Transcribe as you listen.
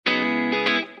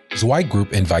Zweig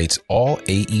Group invites all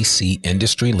AEC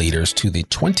industry leaders to the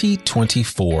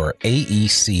 2024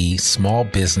 AEC Small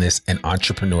Business and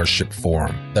Entrepreneurship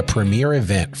Forum, the premier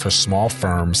event for small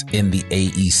firms in the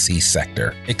AEC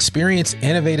sector. Experience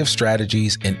innovative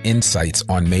strategies and insights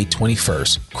on May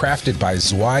 21st, crafted by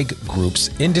Zweig Group's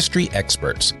industry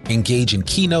experts. Engage in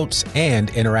keynotes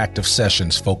and interactive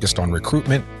sessions focused on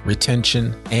recruitment,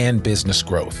 retention, and business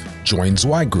growth. Join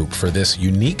Zweig Group for this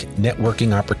unique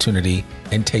networking opportunity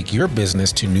and take your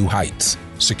business to new heights.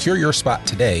 Secure your spot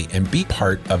today and be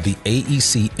part of the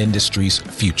AEC industry's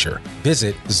future.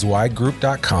 Visit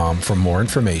zweiggroup.com for more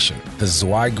information. The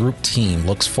Zweig Group team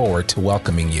looks forward to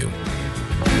welcoming you.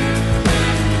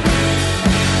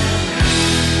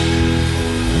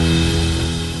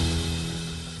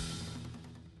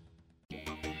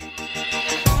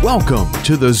 Welcome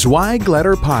to the Zweig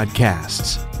Letter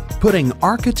Podcasts, putting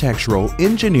architectural,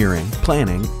 engineering,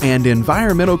 planning, and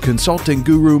environmental consulting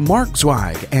guru Mark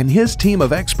Zweig and his team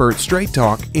of experts straight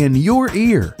talk in your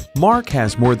ear. Mark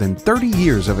has more than 30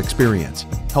 years of experience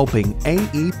helping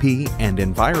AEP and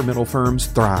environmental firms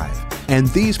thrive. And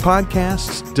these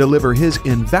podcasts deliver his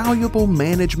invaluable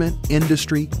management,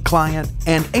 industry, client,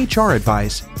 and HR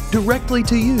advice directly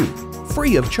to you,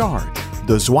 free of charge.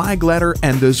 The Zweig Letter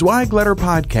and the Zweig Letter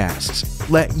Podcasts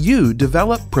let you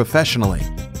develop professionally,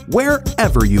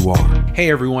 wherever you are.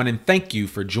 Hey everyone, and thank you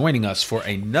for joining us for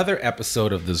another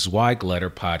episode of the Zweig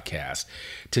Letter Podcast.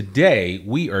 Today,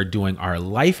 we are doing our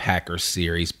Life Hacker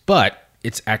series, but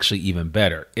it's actually even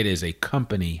better. It is a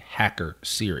company hacker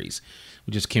series.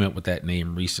 We just came up with that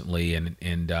name recently, and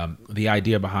the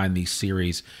idea behind these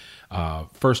series,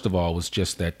 first of all, was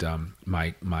just that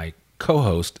my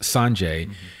co-host,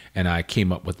 Sanjay, and I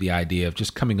came up with the idea of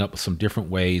just coming up with some different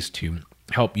ways to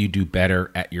help you do better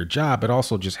at your job, but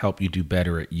also just help you do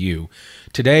better at you.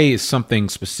 Today is something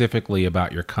specifically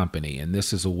about your company, and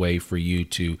this is a way for you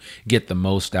to get the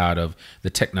most out of the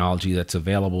technology that's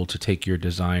available to take your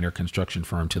design or construction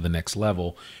firm to the next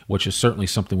level, which is certainly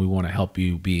something we want to help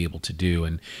you be able to do.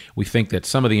 And we think that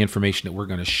some of the information that we're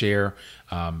going to share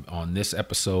on this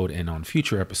episode and on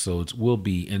future episodes will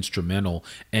be instrumental,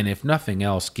 and if nothing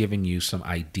else, giving you some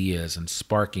ideas and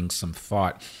sparking some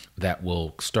thought that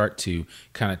will start to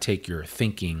kind of take your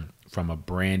thinking from a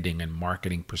branding and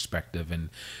marketing perspective, and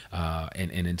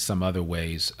in some other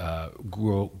ways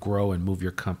grow and move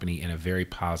your company in a very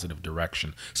positive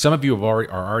direction. Some of you are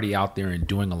already out there and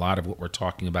doing a lot of what we're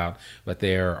talking about, but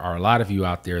there are a lot of you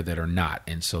out there that are not.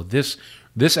 And so this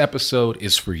episode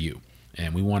is for you.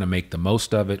 And we want to make the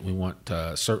most of it. We want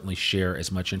to certainly share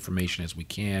as much information as we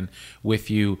can with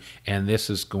you. And this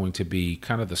is going to be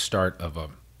kind of the start of a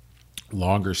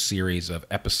longer series of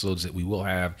episodes that we will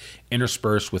have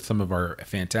interspersed with some of our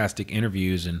fantastic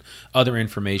interviews and other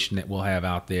information that we'll have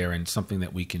out there, and something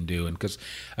that we can do. And because,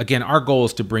 again, our goal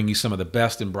is to bring you some of the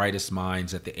best and brightest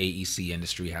minds that the AEC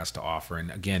industry has to offer. And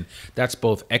again, that's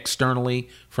both externally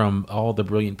from all the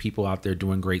brilliant people out there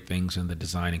doing great things in the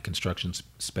design and construction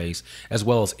space, as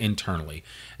well as internally.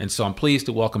 And so I'm pleased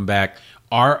to welcome back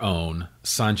our own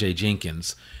Sanjay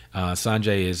Jenkins.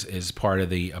 Sanjay is part of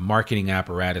the marketing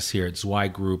apparatus here at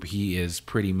Zweig Group. He is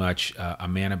pretty much a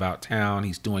man about town.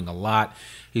 He's doing a lot.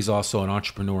 He's also an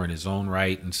entrepreneur in his own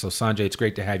right. And so, Sanjay, it's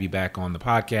great to have you back on the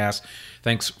podcast.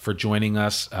 Thanks for joining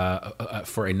us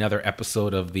for another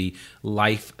episode of the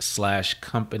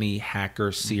Life/Company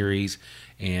Hacker series.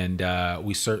 And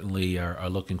we certainly are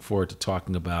looking forward to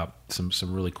talking about some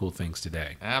really cool things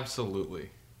today. Absolutely.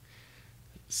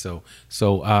 So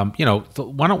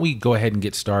why don't we go ahead and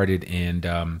get started and,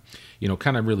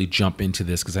 kind of really jump into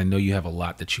this, because I know you have a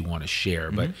lot that you want to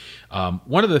share. But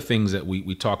one of the things that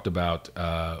we talked about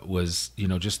was,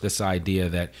 just this idea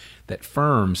that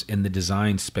firms in the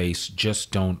design space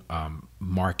just don't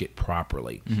market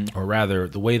properly, or rather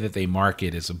the way that they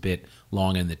market is a bit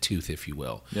long in the tooth, if you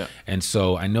will. Yeah. And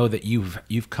so I know that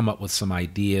you've come up with some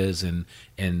ideas and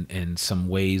some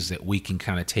ways that we can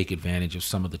kind of take advantage of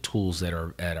some of the tools that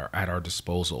are at our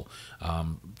disposal.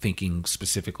 Thinking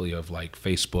specifically of like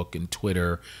Facebook and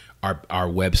Twitter, our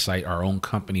website, our own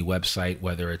company website,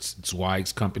 whether it's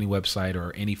Zweig's company website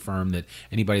or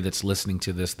anybody that's listening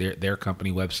to this, their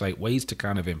company website, ways to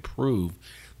kind of improve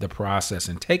the process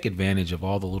and take advantage of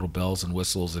all the little bells and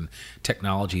whistles and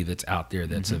technology that's out there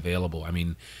that's available. I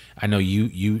mean, I know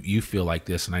you feel like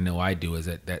this, and I know I do, is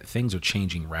that things are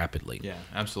changing rapidly. Yeah,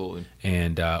 absolutely.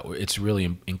 And it's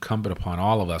really incumbent upon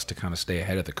all of us to kind of stay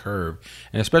ahead of the curve,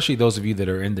 and especially those of you that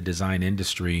are in the design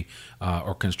industry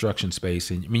or construction space.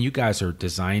 And I mean, you guys are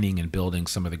designing and building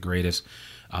some of the greatest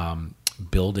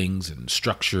buildings and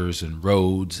structures and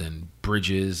roads and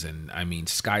bridges and I mean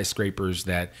skyscrapers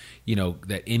that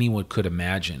that anyone could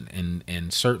imagine,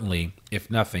 and certainly,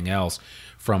 if nothing else,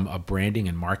 from a branding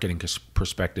and marketing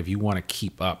perspective, you want to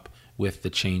keep up with the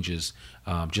changes,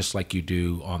 just like you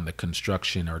do on the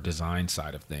construction or design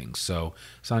side of things. So,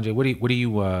 Sanjay, where do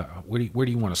you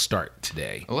want to start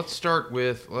today? Well, let's start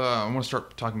with. I want to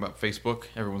start talking about Facebook.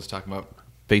 Everyone's talking about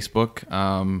Facebook.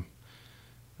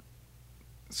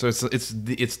 So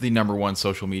it's the number one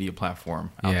social media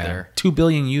platform out there. 2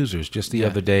 billion users. Just the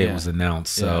other day it was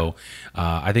announced. So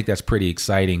I think that's pretty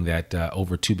exciting that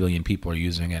over 2 billion people are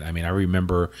using it. I mean, I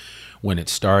remember when it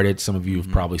started. Some of you have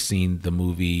probably seen the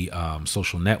movie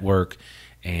Social Network,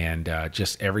 and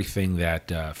just everything that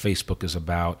Facebook is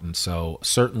about. And so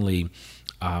certainly,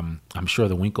 I'm sure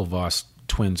the Winklevoss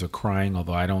twins are crying,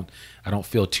 although I don't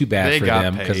feel too bad for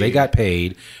them because they got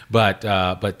paid. But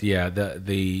yeah,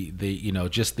 the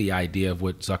just the idea of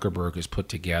what Zuckerberg has put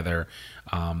together,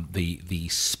 the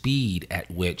speed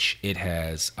at which it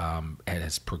has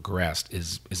progressed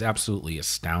is absolutely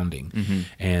astounding,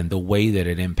 and the way that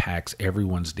it impacts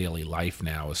everyone's daily life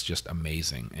now is just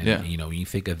amazing. And when you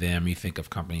think of them, you think of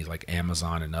companies like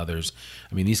Amazon and others.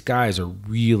 I mean, these guys are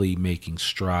really making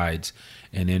strides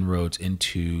and inroads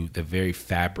into the very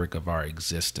fabric of our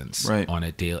existence on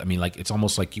a daily. I mean, like it's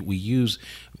almost like we use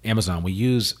Amazon, we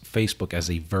use Facebook as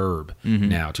a verb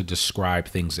now to describe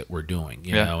things that we're doing,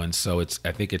 you know. And so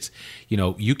I think it's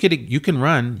you can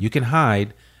run, you can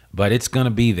hide, but it's going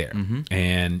to be there.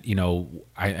 And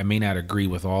I may not agree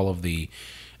with all of the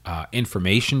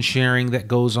information sharing that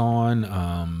goes on.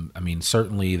 I mean,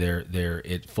 certainly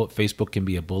Facebook can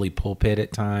be a bully pulpit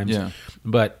at times.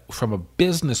 But from a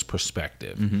business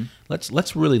perspective,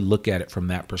 let's really look at it from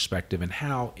that perspective and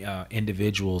how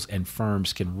individuals and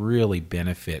firms can really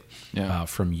benefit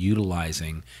from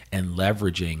utilizing and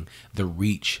leveraging the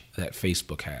reach that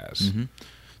Facebook has.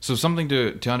 So something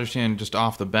to understand just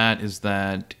off the bat is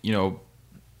that a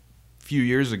few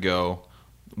years ago,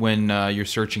 when you're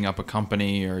searching up a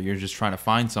company or you're just trying to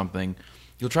find something,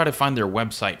 you'll try to find their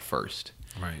website first.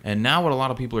 Right. And now what a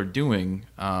lot of people are doing,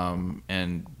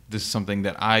 and this is something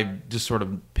that I just sort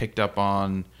of picked up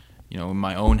on, in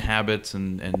my own habits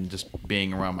and just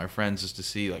being around my friends, just to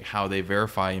see like how they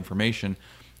verify information.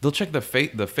 They'll check the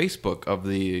Facebook of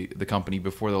the company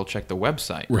before they'll check the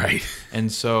website. Right.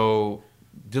 And so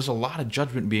there's a lot of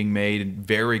judgment being made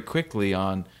very quickly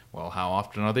on, well, how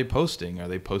often are they posting? Are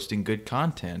they posting good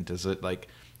content? Is it like,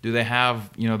 do they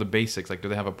have, the basics? Like, do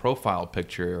they have a profile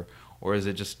picture? Or is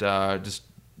it just has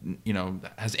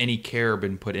any care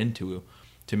been put into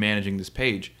managing this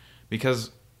page?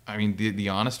 Because, I mean, the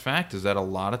honest fact is that a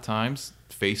lot of times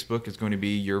Facebook is going to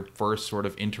be your first sort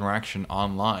of interaction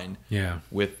online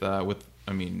with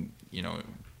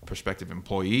prospective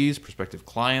employees, prospective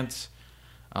clients,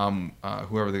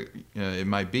 whoever it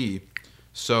might be.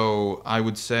 So I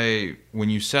would say when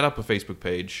you set up a Facebook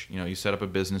page, you set up a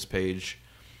business page,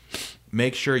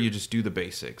 make sure you just do the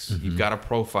basics. You've got a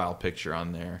profile picture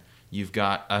on there. You've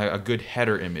got a good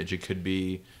header image. It could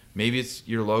be, maybe it's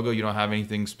your logo. You don't have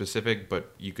anything specific,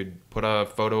 but you could put a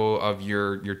photo of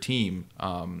your team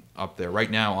up there. Right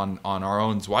now on our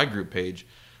own Zwei Group page,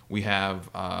 we have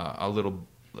a little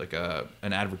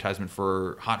an advertisement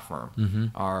for Hot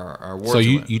Firm, our award. So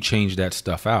you change that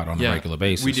stuff out on a regular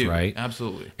basis, we do. Right?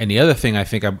 Absolutely. And the other thing I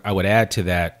think I would add to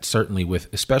that, certainly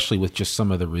especially with just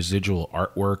some of the residual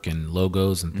artwork and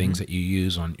logos and things that you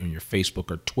use on your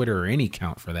Facebook or Twitter or any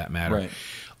account for that matter. Right.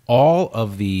 All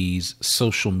of these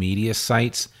social media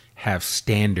sites have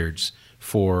standards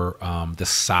for the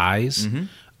size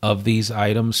of these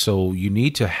items. So you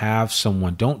need to have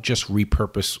someone, don't just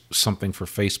repurpose something for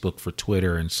Facebook, for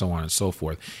Twitter, and so on and so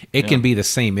forth. It can be the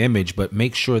same image, but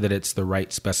make sure that it's the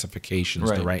right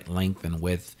specifications, the right length and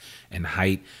width and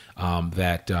height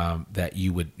that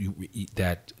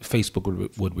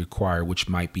Facebook would require, which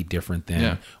might be different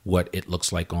than what it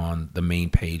looks like on the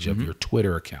main page of your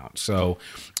Twitter account. So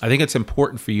I think it's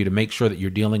important for you to make sure that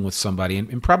you're dealing with somebody,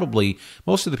 and probably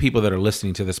most of the people that are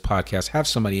listening to this podcast have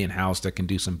somebody in-house that can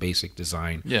do some basic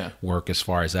design work as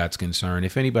far as that's concerned.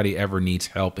 If anybody ever needs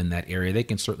help in that area, they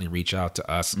can certainly reach out to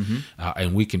us,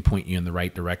 and we can point you in the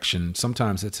right direction.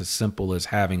 Sometimes it's as simple as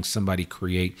having somebody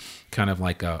create kind of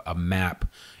like a map,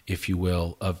 if you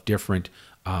will, of different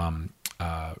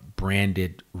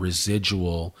branded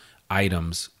residual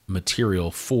items,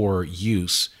 material for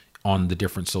use on the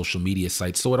different social media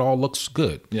sites, so it all looks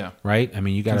good. Right. I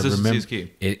mean, you got to remember. Consistency is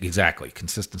key. Exactly.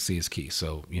 Consistency is key.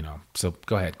 So So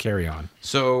go ahead, carry on.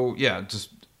 So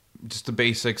just the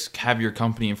basics. Have your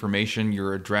company information,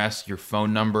 your address, your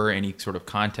phone number, any sort of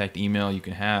contact email you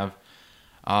can have.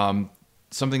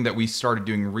 something that we started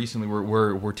doing recently,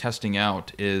 we're testing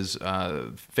out is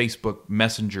Facebook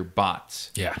Messenger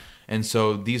bots. Yeah. And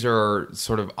so these are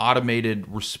sort of automated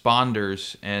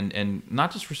responders, and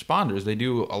not just responders. They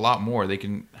do a lot more. They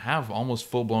can have almost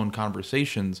full-blown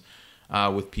conversations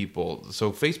with people.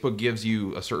 So Facebook gives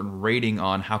you a certain rating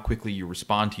on how quickly you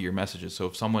respond to your messages. So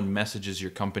if someone messages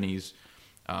your company's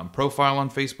profile on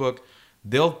Facebook,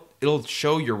 it'll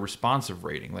show your responsive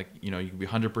rating. Like, you can be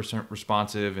 100%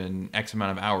 responsive in X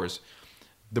amount of hours.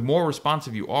 The more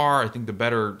responsive you are, I think the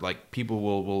better like people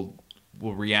will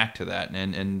react to that,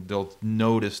 and they'll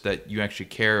notice that you actually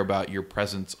care about your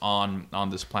presence on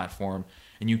this platform,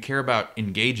 and you care about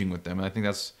engaging with them. And I think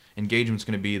engagement's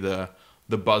going to be the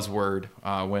buzzword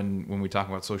when we talk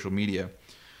about social media.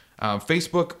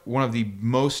 Facebook, one of the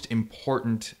most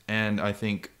important, and I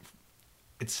think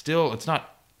it's an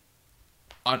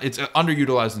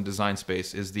underutilized in design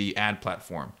space, is the ad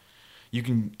platform. You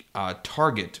can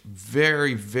target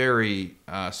very, very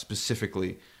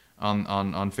specifically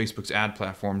on Facebook's ad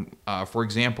platform. For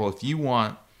example, if you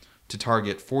want to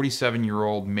target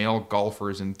 47-year-old male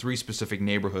golfers in 3 specific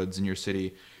neighborhoods in your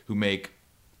city who make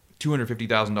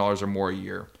 $250,000 or more a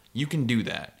year, you can do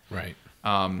that. Right.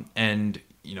 And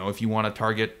if you want to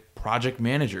target project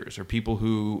managers or people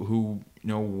who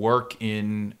work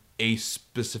in a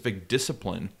specific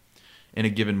discipline in a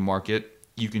given market,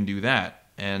 you can do that.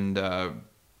 And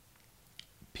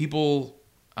people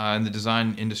in the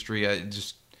design industry,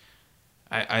 just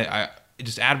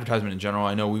advertisement in general.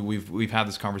 I know we've had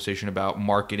this conversation about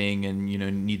marketing and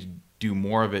need to do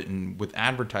more of it. And with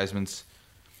advertisements,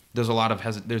 there's a lot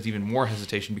of there's even more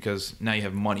hesitation because now you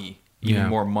have money, even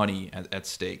more money at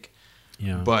stake.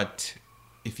 Yeah. But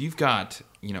if you've got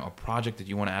a project that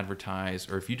you want to advertise,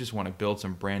 or if you just want to build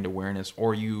some brand awareness,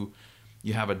 or you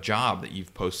have a job that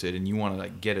you've posted and you want to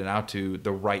get it out to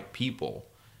the right people,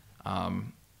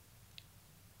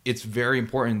 it's very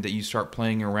important that you start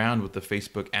playing around with the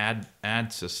Facebook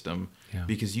ad system,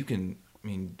 because you can.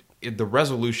 The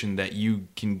resolution that you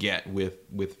can get with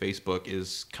Facebook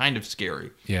is kind of scary.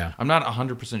 Yeah, I'm not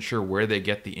 100% sure where they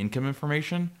get the income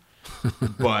information,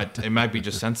 but it might be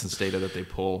just census data that they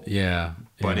pull. Yeah,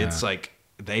 but it's like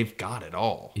they've got it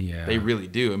all. Yeah, they really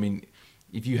do.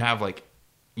 If you have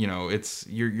it's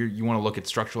you want to look at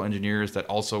structural engineers that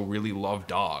also really love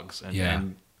dogs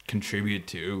and contribute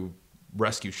to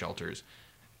rescue shelters,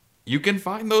 you can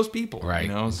find those people, right?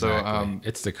 Exactly. So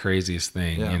it's the craziest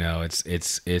thing. Yeah.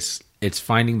 It's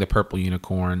finding the purple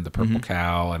unicorn, the purple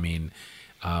cow.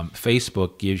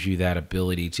 Facebook gives you that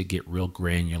ability to get real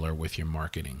granular with your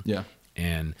marketing. Yeah,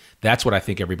 and that's what I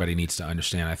think everybody needs to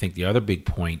understand. I think the other big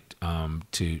point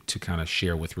to kind of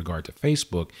share with regard to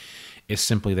Facebook is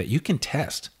simply that you can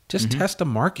test. Just test a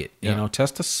market,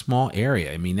 test a small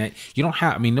area. That you don't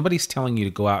have. Nobody's telling you to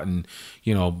go out and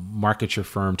market your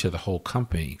firm to the whole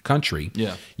country.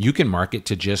 Yeah, you can market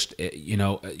to just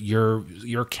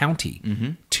your county,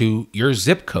 to your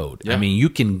zip code. Yeah. You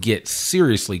can get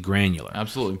seriously granular.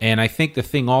 Absolutely. And I think the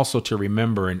thing also to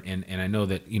remember, and I know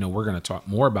that we're going to talk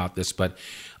more about this, but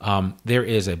there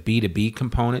is a B2B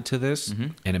component to this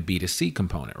and a B2C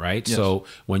component, right? Yes. So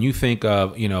when you think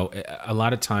of a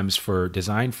lot of times for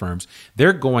design firms,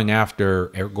 they're going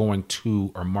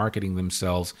to or marketing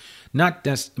themselves not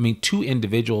just to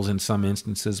individuals in some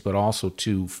instances, but also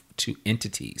to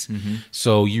entities.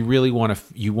 So you really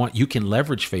you can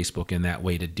leverage Facebook in that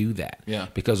way to do that. Yeah.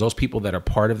 Because those people that are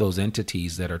part of those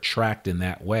entities that are tracked in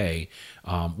that way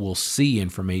will see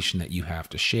information that you have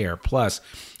to share. Plus,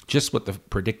 just with the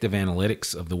predictive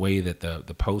analytics of the way that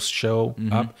the posts show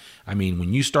up,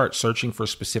 when you start searching for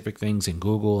specific things in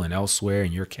Google and elsewhere,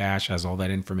 and your cache has all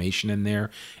that information in there,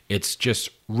 it's just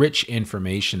rich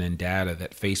information and data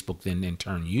that Facebook then in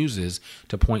turn uses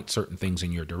to point certain things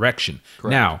in your direction.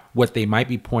 Correct. Now, what they might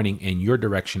be pointing in your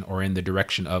direction or in the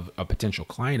direction of a potential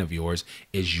client of yours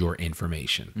is your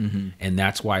information. And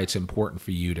that's why it's important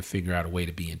for you to figure out a way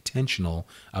to be intentional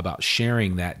about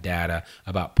sharing that data,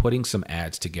 about putting some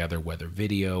ads together, whether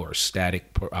video or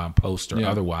static post or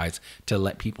otherwise, to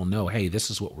let people know, hey, this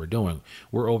is what we're doing.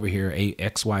 We're over here,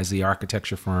 XYZ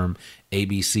architecture firm,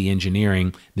 ABC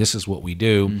engineering. This is what we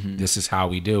do. This is how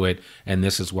we do it. And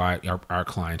this is why our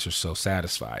clients are so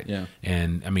satisfied. Yeah.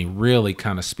 And really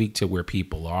kind of speak to where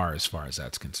people are as far as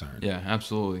that's concerned. Yeah,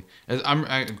 absolutely.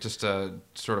 I just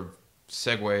sort of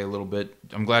segue a little bit.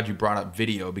 I'm glad you brought up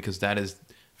video, because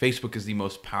Facebook is the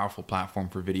most powerful platform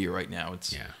for video right now.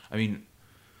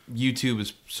 YouTube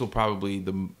is still probably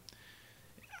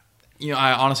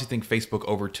I honestly think Facebook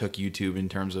overtook YouTube in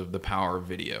terms of the power of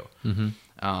video.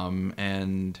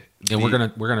 And we're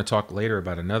gonna talk later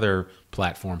about another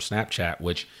platform, Snapchat,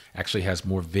 which actually has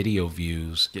more video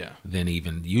views than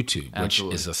even YouTube.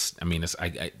 Absolutely. Which is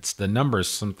it's the number is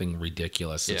something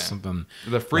ridiculous. It's something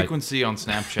the frequency on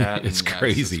Snapchat it's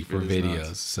crazy for videos.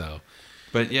 Nuts. So,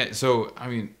 but yeah, so I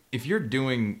mean, if you're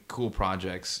doing cool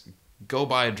projects, go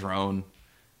buy a drone.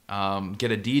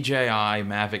 Get a DJI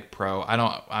Mavic Pro.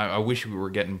 I wish we were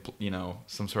getting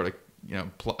some sort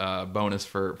of bonus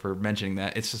for mentioning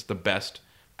that. It's just the best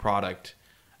product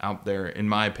out there, in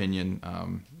my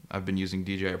opinion. I've been using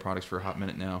DJI products for a hot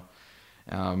minute now.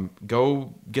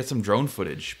 Go get some drone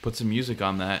footage, put some music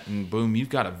on that, and boom, you've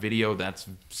got a video that's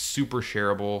super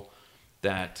shareable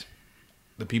that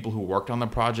the people who worked on the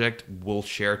project will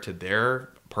share to their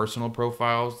personal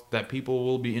profiles that people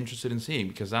will be interested in seeing,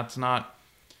 because that's not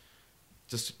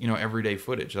just everyday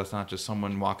footage. That's not just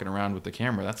someone walking around with the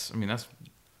camera. That's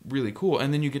really cool.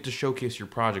 And then you get to showcase your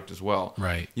project as well.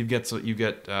 Right. You get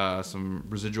some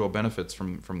residual benefits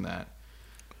from that.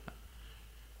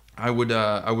 I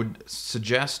would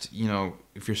suggest,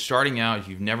 if you're starting out, if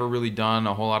you've never really done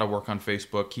a whole lot of work on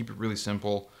Facebook, keep it really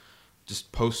simple.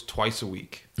 Just post twice a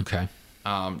week. Okay.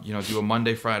 Do a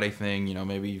Monday, Friday thing.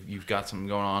 Maybe you've got something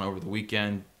going on over the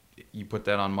weekend. You put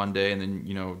that on Monday, and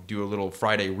then do a little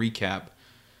Friday recap.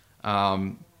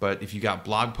 But if you got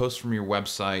blog posts from your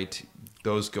website,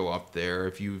 those go up there.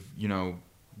 If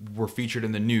were featured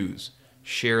in the news,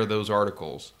 share those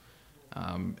articles.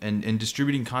 And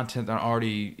distributing content that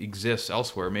already exists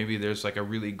elsewhere. Maybe there's like a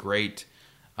really great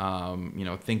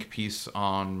think piece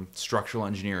on structural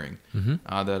engineering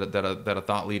that a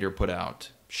thought leader put out.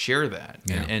 Share that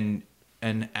and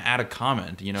add a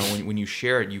comment. When you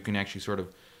share it, you can actually sort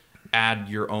of add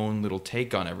your own little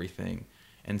take on everything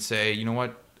and say, you know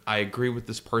what, I agree with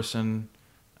this person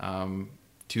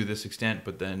to this extent,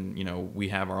 but then we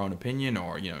have our own opinion,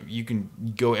 or you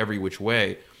can go every which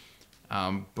way.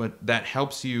 But that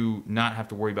helps you not have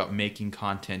to worry about making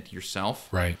content yourself.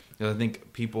 Right. Because I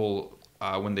think people,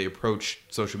 when they approach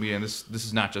social media, and this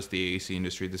is not just the AAC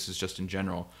industry, this is just in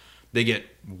general, they get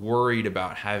worried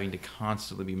about having to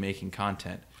constantly be making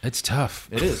content. It's tough.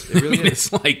 It is. It really is.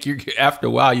 It's like after a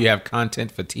while you have content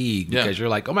fatigue because you're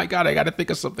like, oh my God, I got to think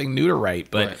of something new to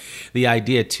write. But the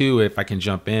idea too, if I can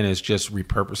jump in, is just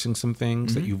repurposing some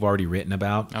things that you've already written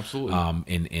about. Absolutely.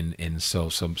 And so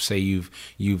say you've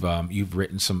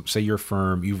written some, say your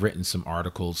firm, you've written some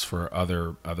articles for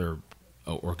other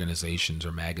organizations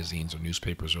or magazines or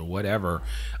newspapers or whatever,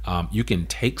 you can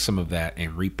take some of that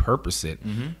and repurpose it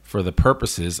for the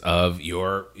purposes of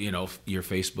your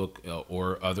Facebook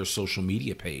or other social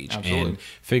media page. Absolutely. And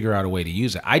figure out a way to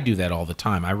use it. I do that all the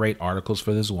time. I write articles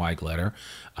for the Zweig Letter.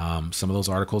 Some of those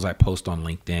articles I post on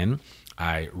LinkedIn.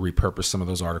 I repurpose some of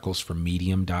those articles for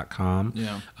medium.com.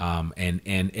 And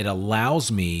it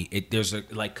allows me, there's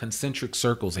like concentric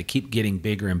circles. They keep getting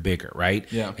bigger and bigger, right?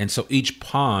 Yeah. And so each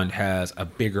pond has a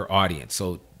bigger audience.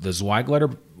 So the Zweig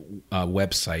Letter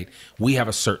website, we have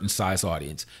a certain size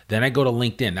audience. Then I go to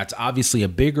LinkedIn. That's obviously a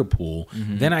bigger pool.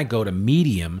 Then I go to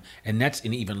Medium, and that's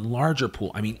an even larger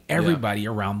pool. I mean, everybody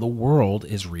around the world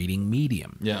is reading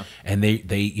Medium. Yeah. And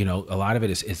they a lot of it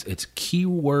is it's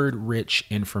keyword rich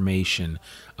information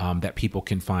that people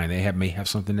can find. They may have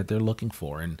something that they're looking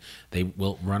for, and they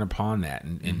will run upon that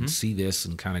and see this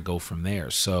and kind of go from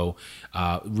there. So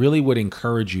really would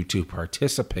encourage you to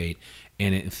participate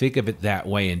in it and think of it that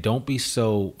way, and don't be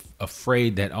so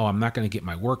afraid that, I'm not going to get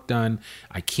my work done.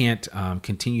 I can't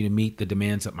continue to meet the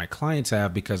demands that my clients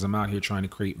have because I'm out here trying to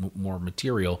create more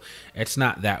material. It's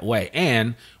not that way.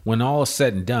 And when all is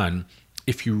said and done,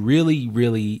 if you really,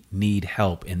 really need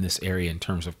help in this area in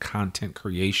terms of content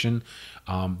creation,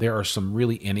 there are some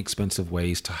really inexpensive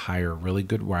ways to hire really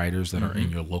good writers that are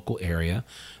in your local area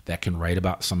that can write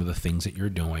about some of the things that you're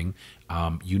doing.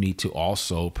 You need to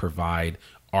also provide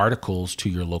articles to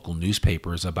your local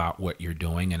newspapers about what you're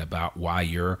doing and about why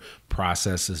your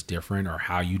process is different, or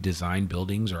how you design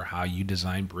buildings, or how you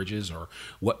design bridges, or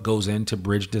what goes into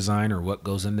bridge design, or what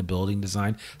goes into building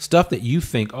design. Stuff that you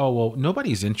think,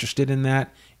 nobody's interested in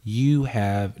that. You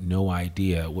have no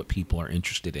idea what people are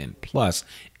interested in. Plus,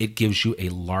 it gives you a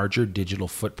larger digital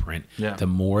footprint the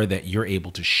more that you're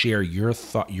able to share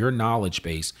your knowledge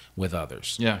base with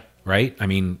others. Yeah. Right? I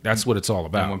mean, that's what it's all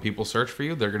about. And when people search for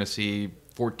you, they're going to see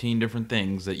 14 different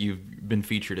things that you've been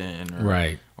featured in,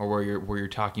 or where you're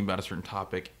talking about a certain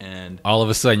topic, and all of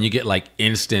a sudden you get like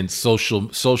instant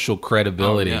social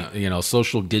credibility,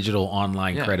 social digital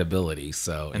online credibility.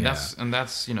 So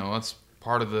that's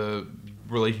part of the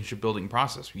relationship building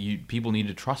process. People need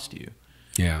to trust you.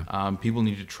 Yeah. People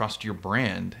need to trust your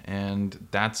brand, and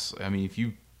that's, I mean, if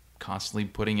you constantly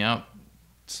putting out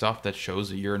stuff that shows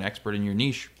that you're an expert in your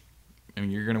niche, I mean,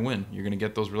 you're going to win. You're going to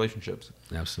get those relationships.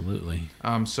 Absolutely.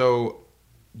 So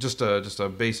just a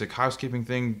basic housekeeping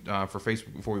thing for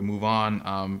Facebook before we move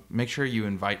on. Make sure you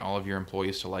invite all of your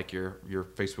employees to like your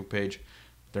Facebook page.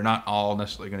 They're not all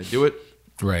necessarily going to do it,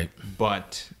 Right.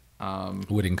 but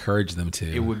Would encourage them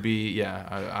to. it would be,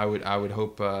 yeah. I would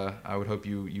hope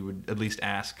you would at least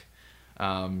ask,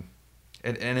 and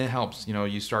it helps. You know,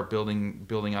 you start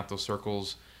building out those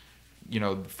circles. You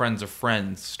know, friends of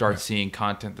friends start seeing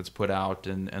content that's put out,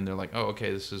 and they're like, oh,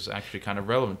 okay, this is actually kind of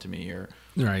relevant to me,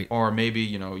 or maybe,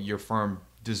 you know, your firm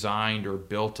designed or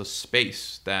built a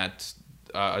space that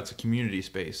it's a community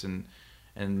space,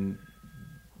 and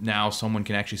now someone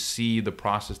can actually see the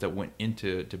process that went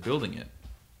into building it.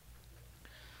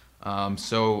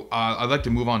 So I'd like to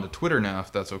move on to Twitter now,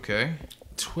 if that's okay.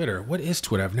 Twitter. What is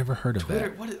Twitter? I've never heard of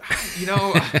that. What is, you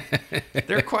know,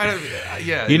 they're quite a,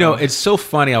 yeah. You know, it's so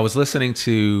funny. I was listening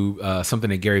to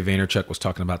something that Gary Vaynerchuk was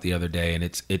talking about the other day, and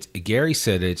it's Gary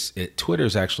said Twitter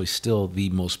is actually still the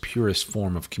most purest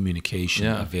form of communication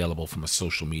available from a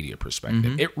social media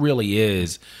perspective. Mm-hmm. It really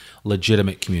is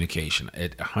legitimate communication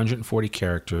at 140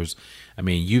 characters. I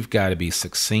mean, you've got to be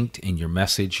succinct in your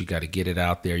message. You got to get it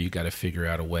out there. You got to figure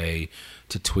out a way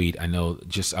to tweet. I know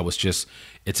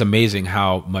it's amazing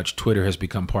how much Twitter has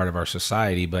become part of our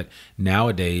society, but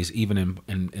nowadays, even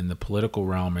in the political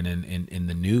realm and in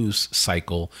the news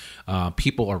cycle,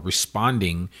 people are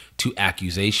responding to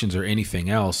accusations or anything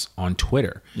else on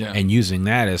Twitter and using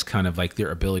that as kind of like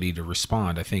their ability to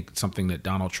respond. I think something that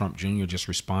Donald Trump Jr. just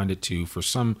responded to for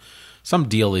some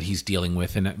deal that he's dealing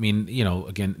with. And I mean, you know,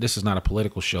 again, this is not a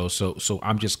political show, so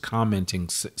I'm just commenting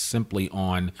simply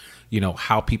on, you know,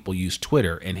 how people use Twitter.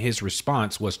 And his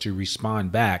response was to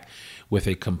respond back with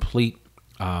a complete,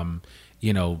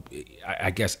 you know,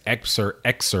 I guess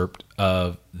excerpt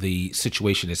of the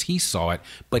situation as he saw it,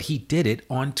 but he did it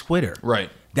on Twitter. Right.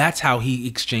 That's how he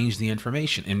exchanged the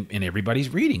information, and everybody's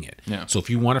reading it. Yeah. So if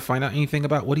you want to find out anything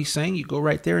about what he's saying, you go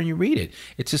right there and you read it.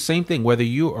 It's the same thing, whether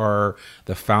you are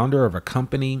the founder of a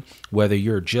company, whether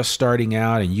you're just starting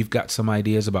out and you've got some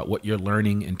ideas about what you're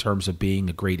learning in terms of being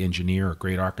a great engineer or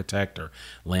great architect or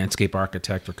landscape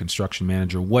architect or construction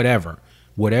manager, whatever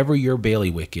your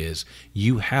bailiwick is,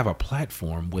 you have a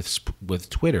platform with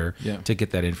Twitter to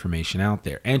get that information out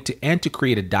there and to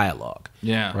create a dialogue.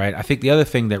 Yeah. Right. I think the other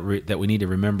thing that we need to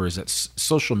remember is that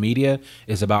social media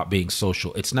is about being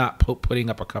social. It's not putting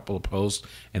up a couple of posts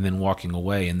and then walking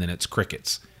away and then it's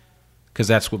crickets. Because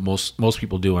that's what most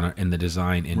people do in the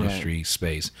design industry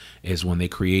space is when they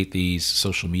create these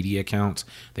social media accounts,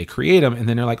 they create them and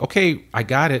then they're like, okay, I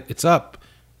got it. It's up.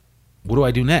 What do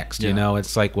I do next? You know,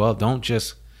 it's like, well, don't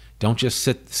just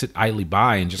sit idly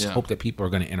by and just hope that people are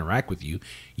going to interact with you.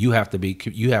 You have to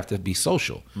be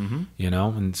social, you know?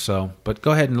 And so, but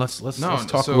go ahead and let's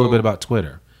talk a little bit about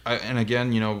Twitter. And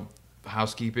again, you know,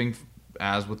 housekeeping,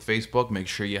 as with Facebook, make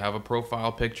sure you have a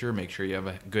profile picture, make sure you have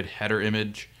a good header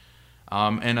image.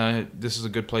 And this is a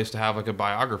good place to have like a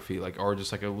biography, or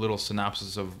just like a little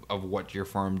synopsis of what your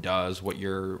firm does, what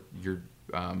your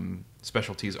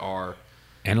specialties are.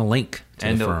 And a link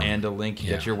to the firm. And a link to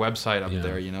get your website up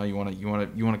there. You know, you want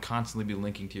to constantly be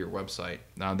linking to your website.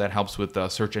 That helps with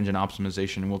search engine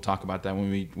optimization, and we'll talk about that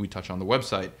when we touch on the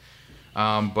website.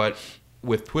 But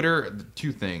with Twitter,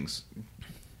 two things: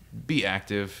 be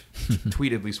active,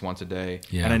 tweet at least once a day.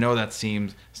 Yeah. And I know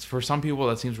for some people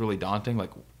that seems really daunting.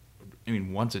 Like, I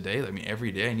mean, once a day. I mean,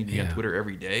 every day I need to be on Twitter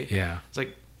every day. Yeah, it's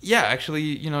like, actually,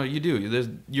 you know, you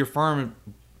do. Your firm,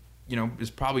 you know, is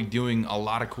probably doing a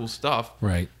lot of cool stuff.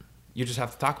 Right. You just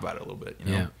have to talk about it a little bit.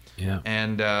 You know? Yeah.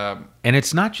 And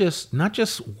it's not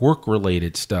just work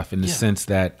related stuff in the sense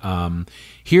that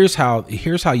here's how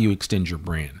you extend your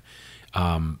brand.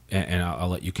 And I'll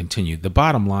let you continue. The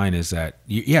bottom line is that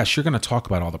yes, you're going to talk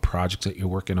about all the projects that you're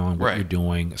working on, what you're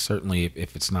doing. Certainly,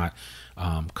 if it's not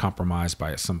compromised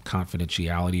by some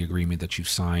confidentiality agreement that you've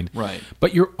signed. Right.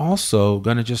 But you're also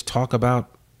going to just talk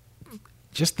about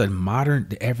just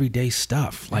the everyday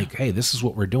stuff. Like, hey, this is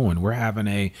what we're doing. We're having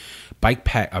a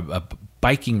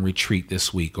biking retreat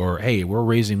this week, or hey, we're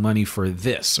raising money for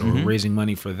this, or we're raising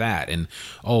money for that, and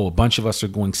a bunch of us are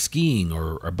going skiing,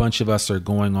 or a bunch of us are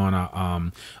going on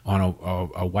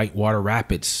a whitewater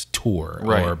rapids tour,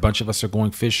 or a bunch of us are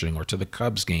going fishing, or to the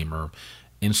Cubs game, or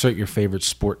insert your favorite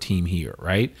sport team here,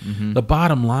 right? The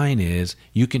bottom line is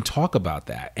you can talk about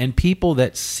that, and people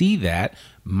that see that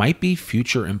might be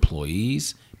future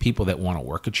employees, people that want to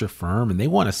work at your firm, and they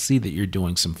want to see that you're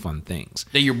doing some fun things.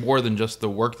 That you're more than just the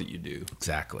work that you do.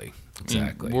 Exactly. I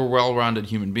mean, we're well-rounded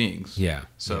human beings. Yeah.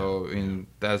 So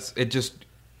that's it. Just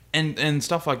and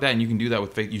stuff like that, and you can do that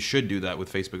with you should do that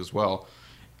with Facebook as well.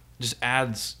 Just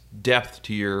adds depth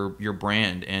to your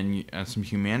brand and some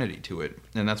humanity to it,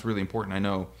 and that's really important. I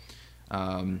know.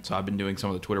 So I've been doing some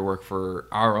of the Twitter work for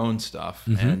our own stuff,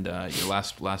 and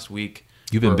last week.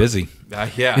 You've been busy.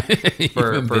 Yeah.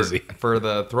 Busy. For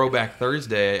the Throwback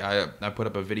Thursday, I put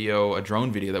up a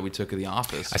drone video that we took of the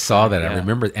office. I saw that. Yeah.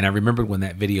 I remembered when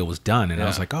that video was done, and I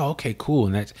was like, oh, okay, cool.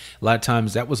 And that's a lot of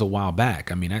times that was a while back.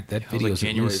 I mean, that video was was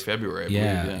January, February.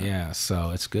 I believe, yeah. So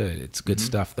it's good. It's good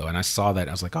stuff, though. And I saw that.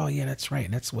 I was like, oh, yeah, that's right.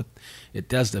 And that's what it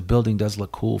does. The building does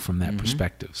look cool from that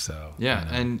perspective. So yeah,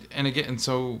 and again,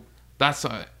 so that's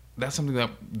something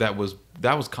that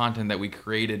was content that we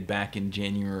created back in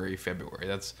January, February.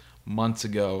 That's months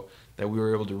ago that we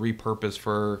were able to repurpose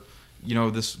for,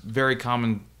 this very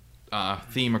common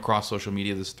theme across social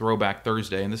media, this Throwback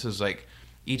Thursday. And this is like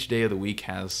each day of the week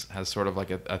has sort of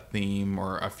like a theme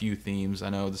or a few themes. I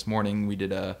know this morning we did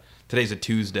today's a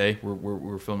Tuesday.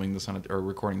 We're filming this or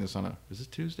recording this is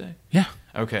it Tuesday? Yeah.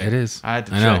 Okay. It is. I had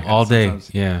to check. I know, all day.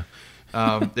 Sometimes. Yeah.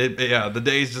 The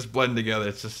days just blend together.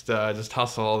 It's just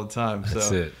hustle all the time. That's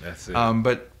so, it. That's it.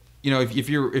 But if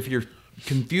you're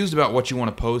confused about what you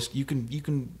want to post, you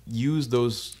can use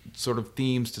those sort of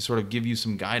themes to sort of give you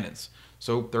some guidance.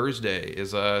 So Thursday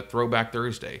is a Throwback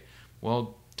Thursday.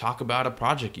 Well, talk about a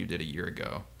project you did a year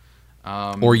ago.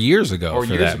 Or years ago,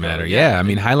 for that matter. Yeah. I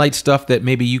mean, highlight stuff that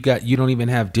maybe you don't even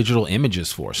have digital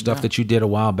images for, stuff that you did a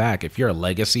while back. If you're a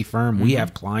legacy firm, we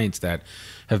have clients that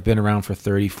have been around for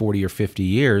 30, 40, or 50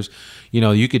 years.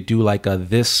 You could do like a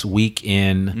this week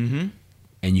in,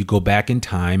 and you go back in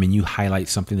time and you highlight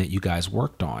something that you guys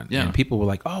worked on. Yeah. And people were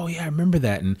like, oh, yeah, I remember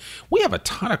that. And we have a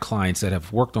ton of clients that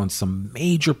have worked on some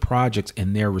major projects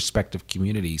in their respective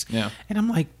communities. Yeah. And I'm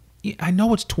like, I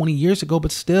know it's 20 years ago,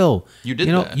 but still, you did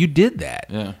that. You did that.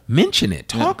 Yeah. Mention it.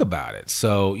 Talk about it.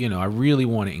 So, I really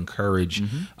want to encourage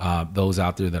those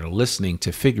out there that are listening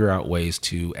to figure out ways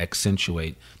to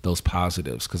accentuate those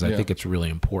positives, because I think it's really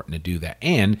important to do that.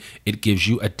 And it gives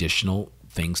you additional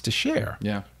things to share.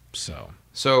 Yeah. So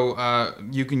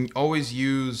you can always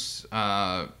use,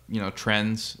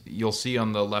 trends. You'll see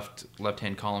on the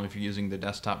left-hand column if you're using the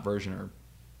desktop version, or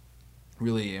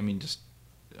really, just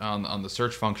on the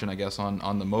search function, I guess,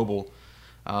 on the mobile,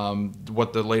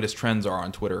 what the latest trends are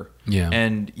on Twitter. Yeah.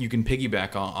 And you can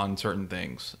piggyback on certain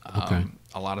things. Okay.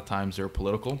 A lot of times they're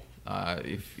political,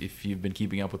 if you've been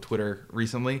keeping up with Twitter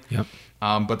recently. Yep.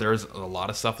 But there's a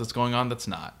lot of stuff that's going on that's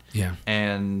not. Yeah.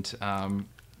 And,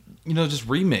 just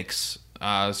remix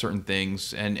certain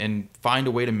things and find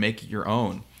a way to make it your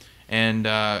own. And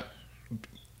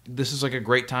this is like a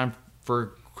great time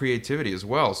for creativity as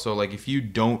well. So like if you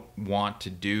don't want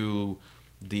to do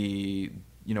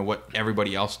what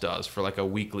everybody else does for like a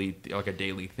weekly, like a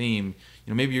daily theme,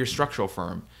 maybe you're a structural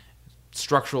firm,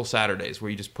 structural Saturdays, where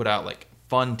you just put out like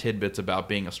fun tidbits about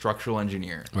being a structural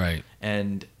engineer. Right.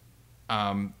 And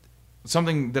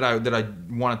something that I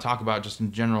want to talk about just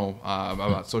in general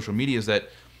about social media is that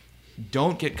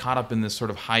don't get caught up in this sort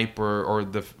of hype or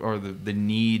the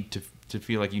need to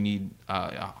feel like you need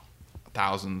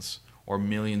thousands or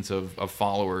millions of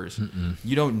followers.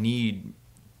 You don't need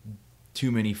too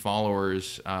many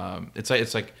followers.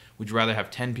 It's like, would you rather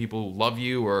have 10 people love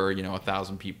you or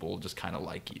 1,000 people just kind of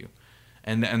like you?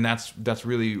 And that's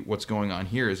really what's going on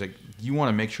here. Is like you want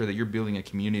to make sure that you're building a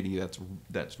community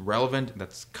that's relevant,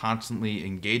 that's constantly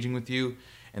engaging with you,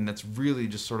 and that's really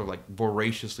just sort of like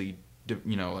voraciously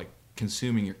like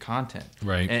consuming your content,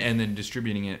 right? And then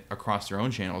distributing it across their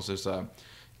own channels. There's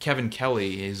Kevin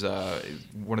Kelly is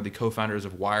one of the co-founders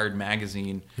of Wired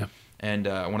magazine. Yep. And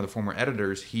one of the former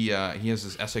editors. He has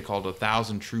this essay called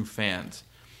 1,000 True Fans.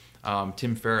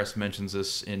 Tim Ferriss mentions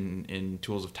this in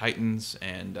Tools of Titans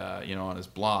and on his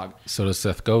blog. So does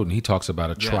Seth Godin. He talks about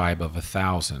a tribe of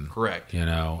 1,000. Correct.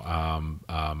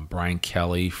 Brian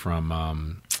Kelly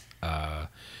from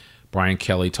Brian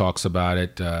Kelly talks about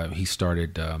it. He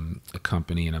started a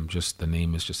company, and the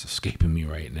name is just escaping me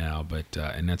right now, but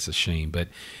and that's a shame. But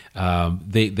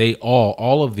they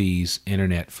all of these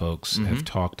internet folks have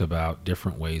talked about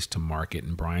different ways to market,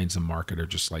 and Brian's a marketer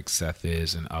just like Seth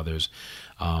is, and others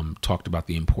talked about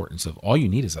the importance of all you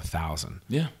need is 1,000.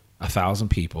 Yeah. 1,000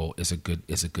 people is a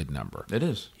good number. It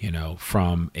is.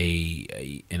 From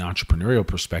an entrepreneurial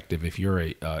perspective, if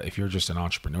you're just an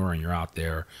entrepreneur and you're out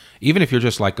there, even if you're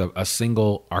just like a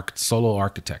single solo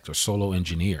architect or solo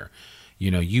engineer,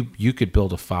 you could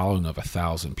build a following of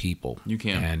 1,000 people. You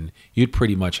can, and you'd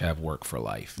pretty much have work for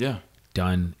life. Yeah.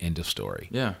 Done. End of story.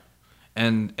 Yeah.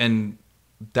 And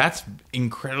that's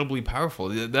incredibly powerful.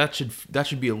 That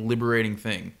should be a liberating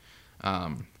thing.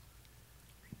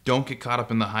 Don't get caught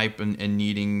up in the hype and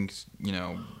needing,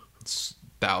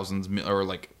 thousands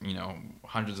or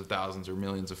hundreds of thousands or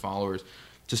millions of followers.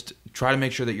 Just try to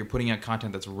make sure that you're putting out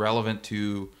content that's relevant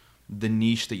to the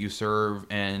niche that you serve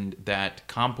and that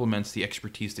complements the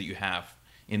expertise that you have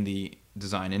in the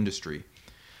design industry.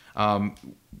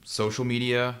 Social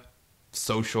media,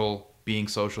 being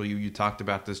social. You talked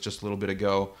about this just a little bit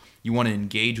ago. You want to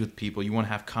engage with people. You want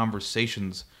to have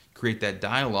conversations, create that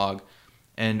dialogue.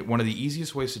 And one of the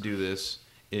easiest ways to do this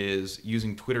is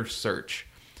using Twitter search.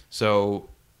 So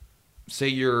say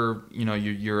you're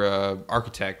a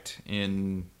architect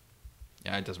in,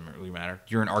 it doesn't really matter.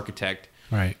 You're an architect.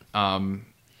 Right.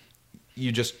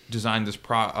 You just designed this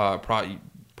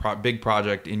big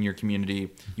project in your community.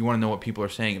 You want to know what people are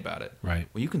saying about it. Right.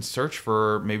 Well, you can search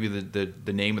for maybe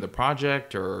the name of the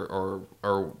project or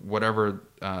whatever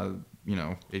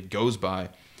it goes by,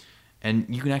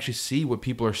 and you can actually see what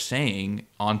people are saying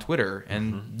on Twitter,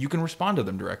 and you can respond to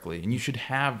them directly. And you should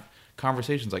have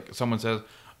conversations like someone says,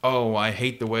 "Oh, I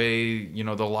hate the way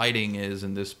the lighting is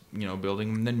in this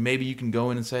building," and then maybe you can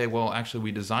go in and say, "Well, actually,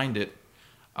 we designed it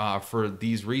for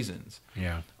these reasons."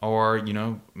 Yeah. Or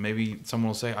maybe someone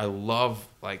will say, "I love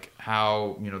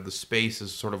how the space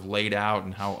is sort of laid out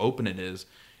and how open it is,"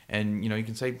 and you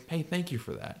can say, "Hey, thank you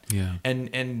for that." Yeah.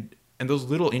 And those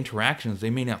little interactions, they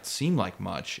may not seem like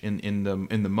much in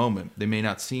the moment. They may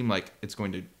not seem like it's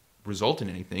going to result in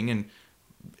anything, and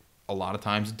a lot of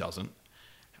times it doesn't.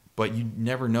 But you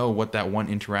never know what that one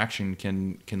interaction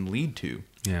can lead to.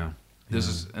 Yeah. This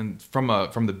is, and from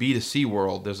the B2C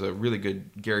world, there's a really good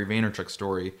Gary Vaynerchuk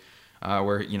story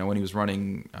where when he was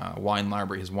running Wine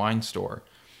Library, his wine store,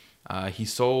 he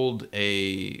sold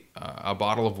a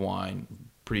bottle of wine,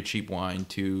 pretty cheap wine,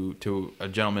 to a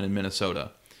gentleman in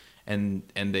Minnesota, and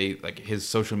they his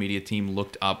social media team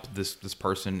looked up this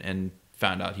person and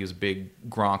found out he was a big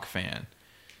Gronk fan,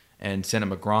 and sent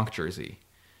him a Gronk jersey.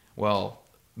 Well,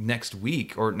 next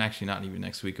week, or actually not even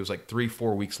next week, it was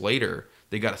 3-4 weeks later,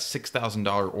 they got a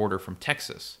 $6,000 order from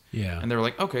Texas. Yeah. And they were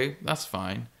like, okay, that's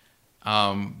fine.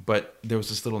 But there was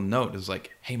this little note. It was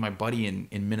like, hey, my buddy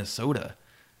in Minnesota,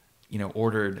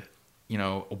 ordered,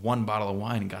 one bottle of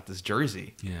wine and got this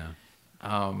jersey. Yeah.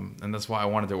 And that's why I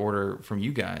wanted to order from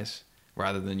you guys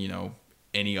rather than,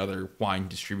 any other wine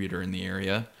distributor in the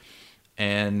area.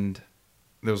 And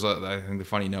there was I think the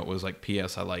funny note was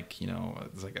P.S. I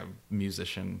it's like a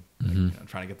musician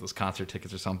trying to get those concert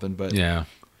tickets or something. But yeah.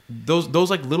 Those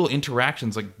little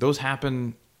interactions, those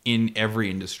happen in every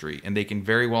industry, and they can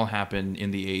very well happen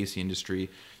in the AAC industry.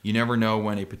 You never know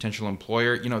when a potential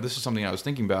employer, this is something I was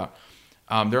thinking about.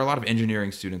 There are a lot of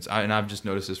engineering students, and I've just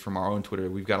noticed this from our own Twitter.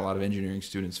 We've got a lot of engineering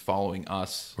students following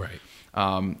us.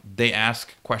 Right. They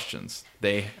ask questions.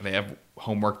 They have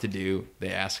homework to do.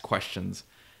 They ask questions.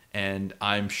 And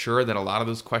I'm sure that a lot of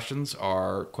those questions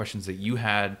are questions that you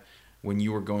had when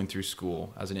you were going through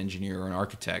school as an engineer or an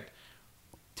architect.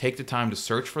 Take the time to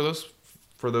search for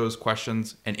those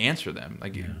questions and answer them.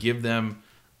 Give them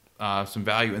some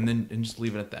value, and just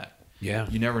leave it at that. Yeah.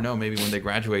 You never know. Maybe when they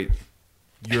graduate,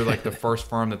 you're the first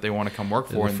firm that they want to come work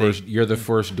for. You're the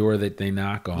first door that they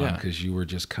knock on because Yeah. you were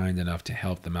just kind enough to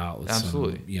help them out with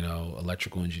Absolutely. some,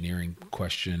 electrical engineering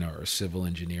question or a civil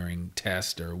engineering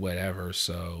test or whatever.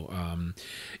 So,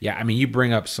 you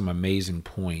bring up some amazing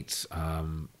points.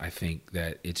 I think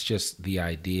that it's just the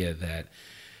idea that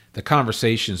the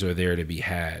conversations are there to be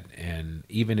had, and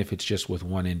even if it's just with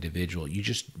one individual, you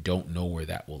just don't know where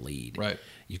that will lead. Right.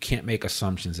 You can't make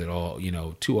assumptions at all.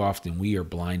 Too often we are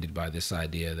blinded by this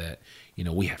idea that,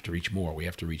 we have to reach more, we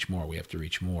have to reach more, we have to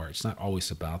reach more. It's not always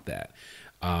about that.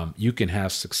 You can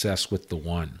have success with the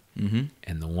one,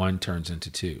 and the one turns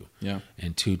into two,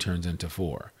 and two turns into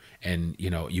four. And,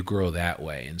 you grow that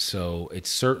way. And so it's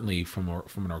certainly from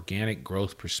an organic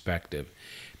growth perspective,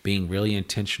 being really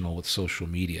intentional with social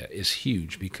media is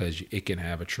huge because it can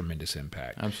have a tremendous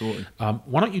impact. Absolutely.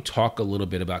 Why don't you talk a little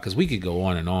bit about, because we could go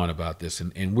on and on about this,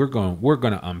 and we're going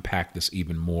to unpack this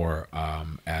even more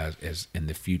as in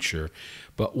the future.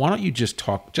 But why don't you just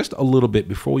talk just a little bit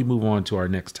before we move on to our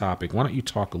next topic? Why don't you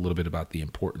talk a little bit about the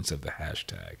importance of the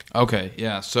hashtag? Okay,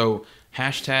 yeah. So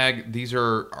hashtag, these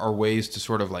are ways to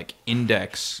sort of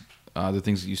index the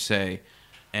things that you say,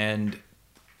 and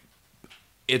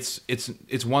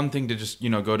it's one thing to just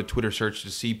go to Twitter search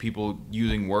to see people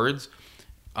using words.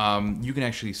 You can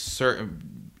actually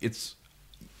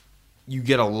you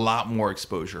get a lot more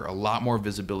exposure, a lot more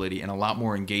visibility, and a lot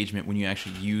more engagement when you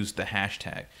actually use the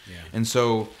hashtag. Yeah. And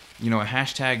so a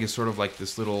hashtag is sort of like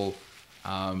this little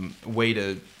way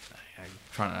to, I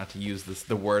try not to use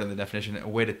the word in the definition, a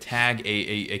way to tag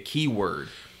a keyword,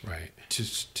 Right.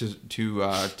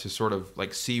 to sort of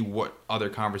like see what other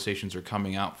conversations are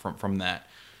coming out from that.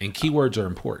 And keywords are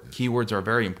important. Keywords are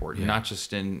very important, Yeah. not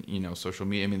just in social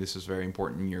media. I mean, this is very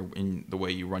important in the way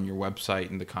you run your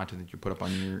website and the content that you put up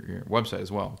on your website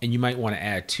as well. And you might want to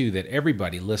add too that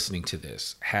everybody listening to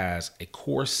this has a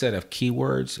core set of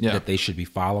keywords Yeah. that they should be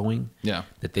following, Yeah.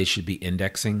 that they should be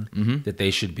indexing, that they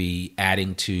should be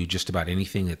adding to just about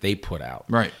anything that they put out.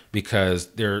 Right. Because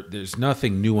there's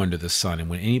nothing new under the sun. And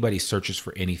when anybody searches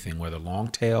for anything, whether long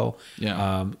tail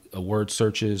word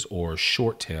searches or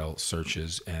short tail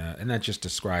searches, and that just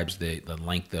describes the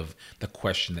length of the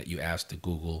question that you ask the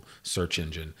Google search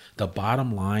engine. The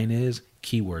bottom line is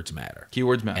keywords matter.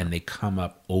 Keywords matter. And they come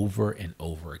up over and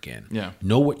over again. Yeah.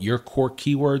 Know what your core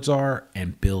keywords are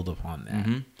and build upon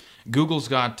that. Google's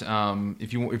got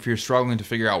if you're struggling to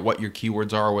figure out what your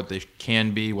keywords are, what they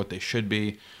can be, what they should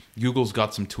be, Google's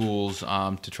got some tools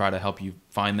to try to help you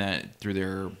find that through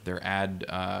their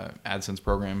AdSense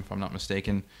program, if I'm not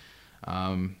mistaken.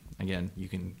 Again, you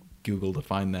can Google to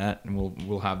find that, and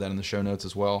we'll have that in the show notes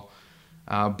as well.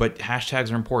 But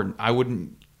hashtags are important. I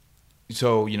wouldn't.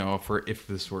 So if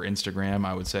this were Instagram,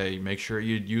 I would say make sure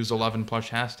you use 11 plus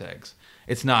hashtags.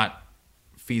 It's not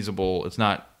feasible. It's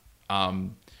not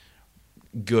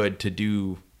good to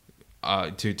do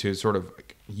to sort of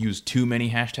use too many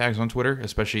hashtags on Twitter,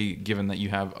 especially given that you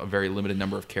have a very limited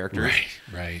number of characters.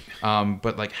 Right.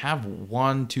 But like have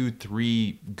 1, 2,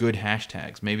 3 good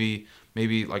hashtags. Maybe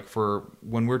like for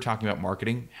when we're talking about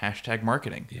marketing, hashtag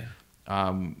marketing. Yeah.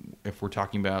 If we're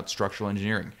talking about structural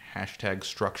engineering, hashtag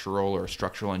structural or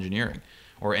structural engineering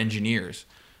or engineers.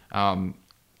 And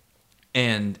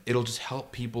it'll just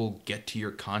help people get to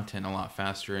your content a lot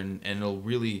faster, and it'll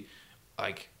really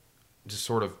like just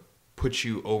sort of put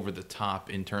you over the top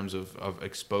in terms of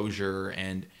exposure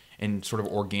and sort of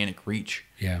organic reach.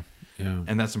 Yeah.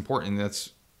 And that's important.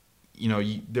 That's,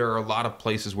 there are a lot of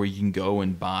places where you can go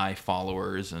and buy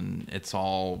followers, and it's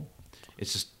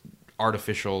just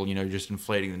artificial, just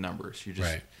inflating the numbers. You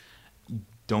just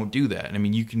don't do that. I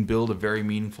mean, you can build a very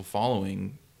meaningful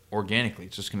following organically.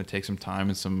 It's just going to take some time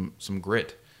and some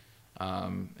grit.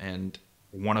 And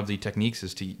one of the techniques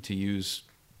is to use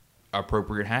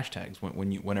appropriate hashtags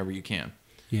whenever you can.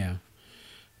 Yeah.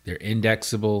 They're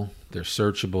indexable, they're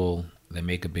searchable, they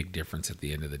make a big difference at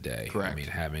the end of the day. Correct. I mean,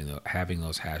 having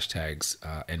those hashtags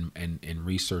and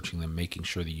researching them, making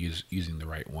sure that you're using the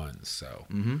right ones. So.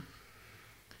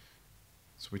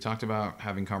 So we talked about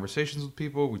having conversations with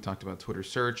people. We talked about Twitter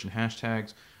search and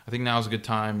hashtags. I think now is a good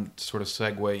time to sort of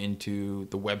segue into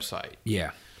the website.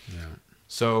 Yeah.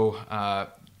 So,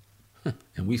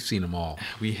 and we've seen them all.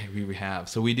 We have.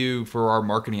 So we do, for our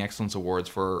Marketing Excellence Awards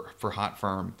for Hot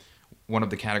Firm, one of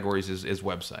the categories is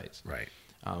websites. Right.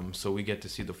 So we get to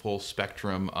see the full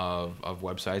spectrum of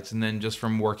websites, and then just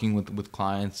from working with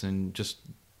clients and just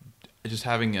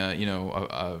having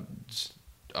the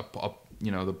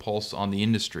pulse on the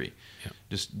industry,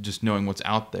 just knowing what's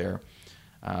out there.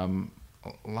 A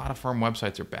lot of firm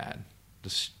websites are bad.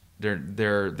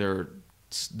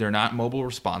 They're not mobile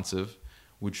responsive,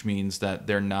 which means that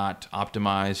they're not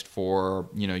optimized for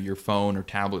your phone or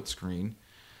tablet screen.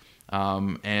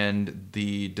 And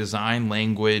the design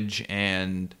language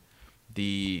and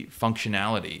the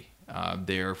functionality,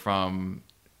 they're from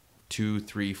 2,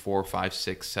 3, 4, 5,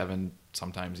 6, 7,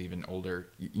 sometimes even older,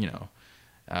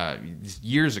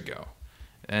 years ago.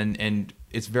 And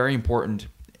it's very important.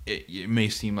 It may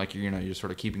seem like you're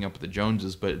sort of keeping up with the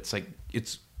Joneses, but it's like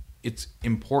it's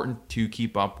important to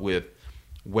keep up with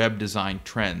web design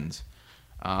trends,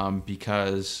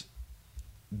 because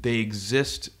they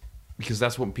exist, because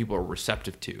that's what people are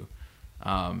receptive to.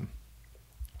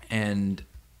 And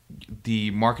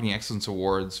the Marketing Excellence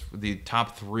Awards, the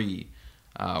top 3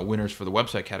 winners for the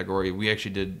website category, we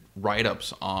actually did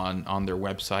write-ups on their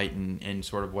website and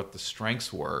sort of what the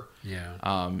strengths were. Yeah.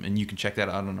 And you can check that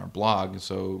out on our blog.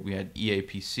 So we had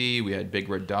EAPC, we had Big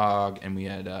Red Dog, and we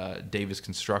had Davis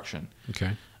Construction.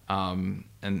 Okay. And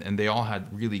they all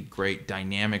had really great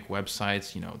dynamic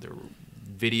websites. There were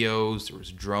videos, there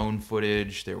was drone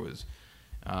footage, there was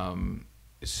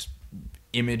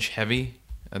image heavy.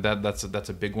 That's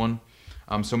a big one.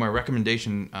 So my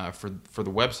recommendation for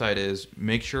the website is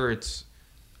make sure it's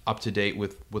up to date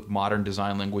with modern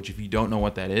design language. If you don't know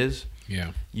what that is,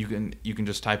 you can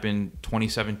just type in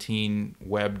 2017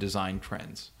 web design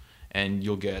trends, and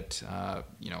you'll get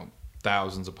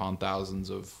thousands upon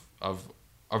thousands of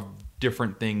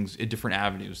different things, different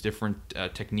avenues, different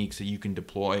techniques that you can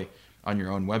deploy on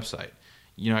your own website.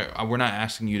 we're not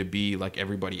asking you to be like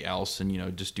everybody else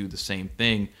and just do the same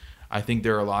thing. I think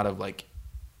there are a lot of like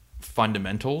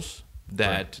fundamentals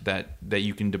that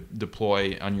you can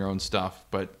deploy on your own stuff,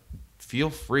 but feel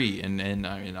free and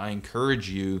I encourage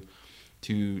you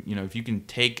to if you can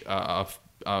take a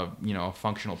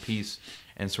functional piece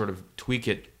and sort of tweak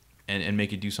it and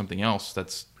make it do something else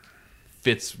that's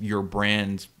fits your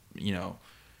brand's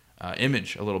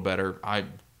image a little better,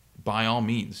 by all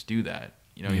means do that.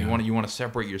 You want to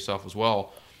separate yourself as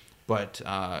well, but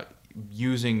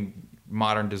using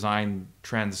modern design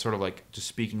trends, sort of like just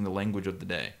speaking the language of the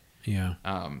day. Yeah.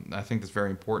 I think that's very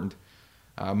important.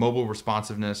 Mobile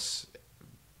responsiveness,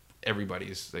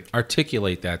 everybody's like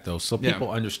articulate that though, so people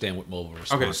understand what mobile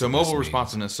responsiveness Okay, so mobile means.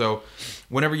 responsiveness. So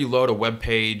whenever you load a web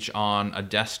page on a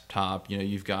desktop,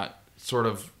 you've got sort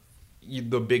of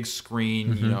the big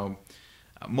screen.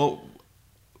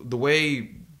 The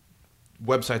way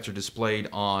websites are displayed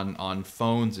on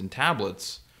phones and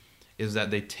tablets is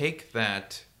that they take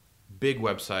that big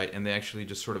website and they actually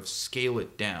just sort of scale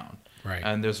it down. Right.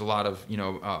 And there's a lot of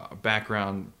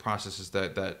background processes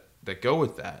that go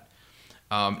with that.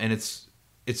 And it's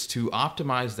to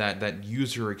optimize that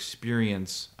user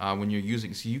experience when you're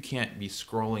using. So you can't be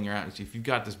scrolling around. So if you've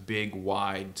got this big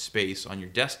wide space on your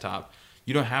desktop,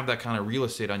 you don't have that kind of real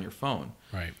estate on your phone.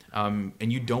 Right.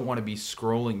 And you don't want to be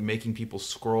making people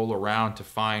scroll around to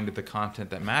find the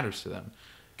content that matters to them,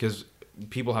 because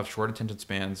people have short attention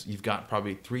spans. You've got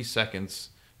probably 3 seconds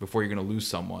before you're going to lose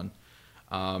someone.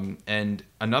 And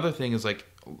another thing is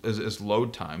is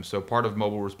load time. So part of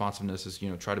mobile responsiveness is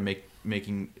try to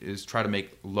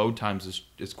make load times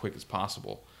as quick as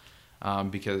possible,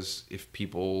 because if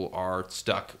people are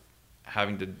stuck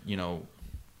having to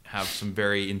have some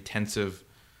very intensive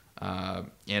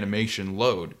animation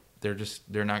load, they're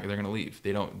going to leave.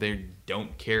 They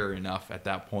don't care enough at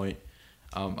that point,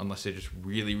 unless they just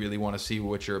really, really want to see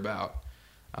what you're about.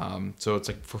 So it's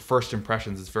like for first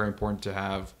impressions, it's very important to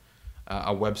have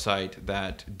a website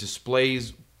that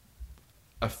displays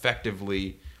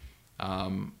effectively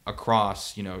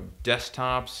across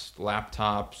desktops,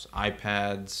 laptops,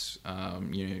 iPads,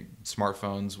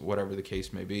 smartphones, whatever the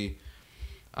case may be.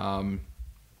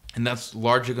 And that's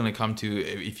largely going to come to,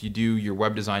 if you do your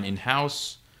web design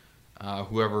in-house,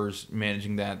 whoever's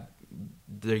managing that,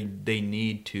 they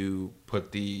need to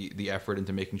put the effort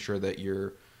into making sure that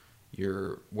your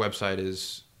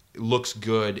website looks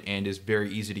good and is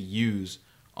very easy to use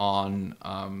on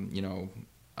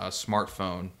a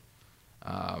smartphone,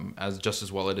 as just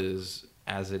as well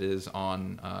as it is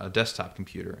on a desktop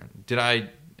computer.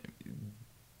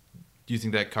 Do you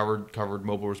think that covered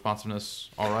mobile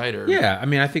responsiveness all right? Or? Yeah, I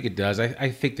mean, I think it does. I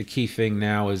think the key thing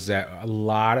now is that a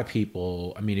lot of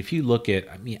people, I mean, if you look at,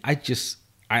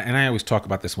 I always talk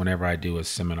about this whenever I do a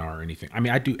seminar or anything. I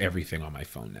mean, I do everything on my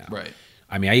phone now. Right.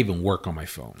 I mean, I even work on my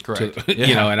phone. Correct.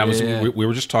 And we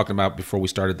were just talking about before we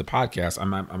started the podcast,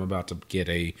 I'm about to get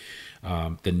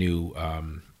the new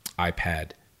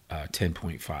iPad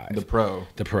 10.5.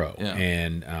 The Pro. Yeah.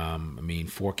 And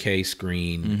 4K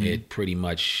screen. Mm-hmm. It pretty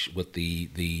much, with the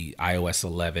iOS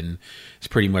 11, it's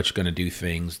pretty much going to do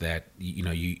things that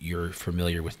you're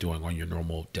familiar with doing on your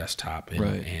normal desktop. And,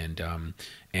 right.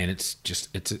 And it's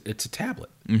a tablet.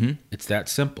 Mm-hmm. It's that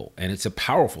simple, and it's a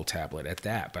powerful tablet at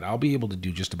that. But I'll be able to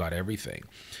do just about everything.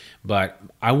 But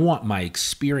I want my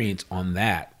experience on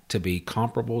that to be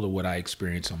comparable to what I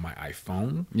experience on my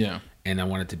iPhone. Yeah. And I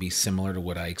want it to be similar to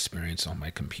what I experience on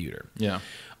my computer. Yeah.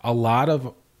 A lot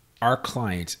of our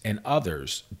clients and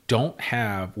others don't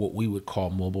have what we would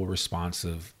call mobile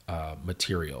responsive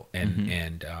material,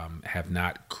 and have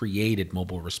not created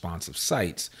mobile responsive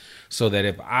sites, so that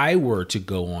if I were to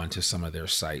go on to some of their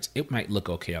sites, it might look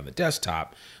okay on the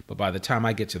desktop, but by the time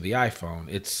I get to the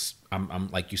iPhone, I'm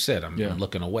like you said, I'm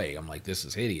looking away. I'm like, this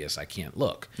is hideous. I can't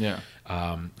look. Yeah.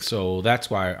 So that's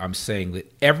why I'm saying that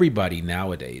everybody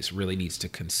nowadays really needs to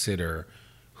consider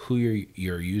who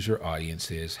your user audience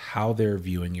is, how they're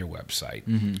viewing your website,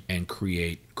 and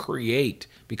create,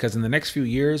 because in the next few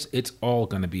years, it's all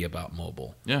going to be about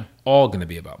mobile. Yeah. All going to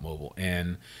be about mobile.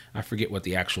 And I forget what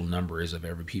the actual number is of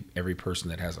every person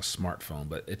that has a smartphone,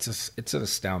 but it's an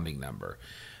astounding number.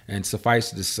 And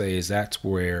suffice it to say is that's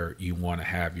where you want to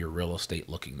have your real estate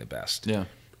looking the best. Yeah.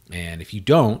 And if you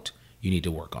don't, you need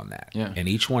to work on that. Yeah. And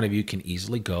each one of you can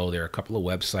easily go. There are a couple of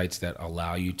websites that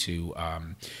allow you to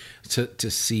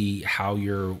see how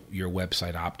your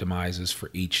website optimizes for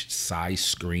each size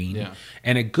screen. Yeah.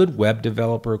 And a good web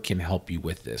developer can help you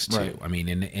with this too. Right. I mean,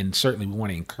 and certainly we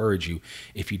want to encourage you,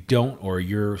 if you don't, or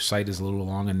your site is a little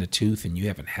long in the tooth and you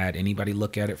haven't had anybody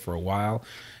look at it for a while,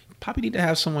 probably need to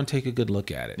have someone take a good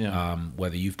look at it. Yeah.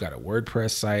 Whether you've got a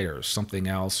WordPress site or something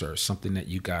else, or something that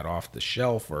you got off the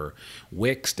shelf, or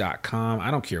Wix.com,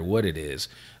 I don't care what it is.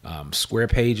 Square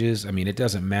Pages, I mean, it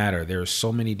doesn't matter. There are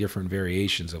so many different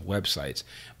variations of websites.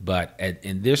 But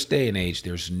in this day and age,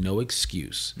 there's no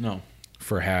excuse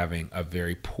for having a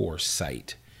very poor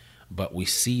site. But we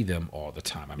see them all the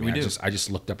time. I mean, I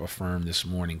just looked up a firm this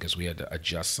morning because we had to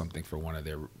adjust something for one of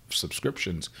their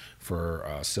subscriptions for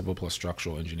Civil Plus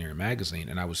Structural Engineering magazine,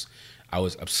 and I was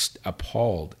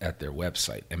appalled at their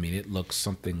website. I mean, it looks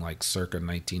something like circa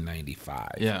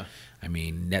 1995. Yeah. I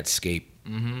mean, Netscape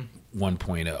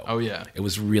 1.0. Oh yeah. It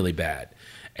was really bad.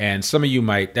 And some of you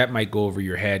might go over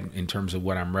your head in terms of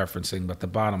what I'm referencing, but the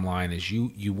bottom line is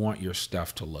you want your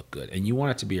stuff to look good, and you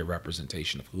want it to be a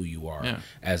representation of who you are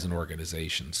as an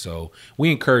organization. So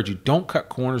we encourage you, don't cut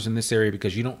corners in this area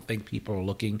because you don't think people are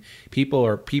looking.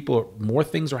 More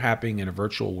things are happening in a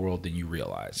virtual world than you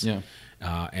realize. Yeah.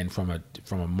 And from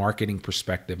a marketing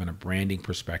perspective and a branding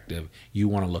perspective, you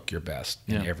want to look your best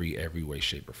in every way,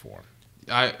 shape, or form.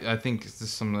 I think this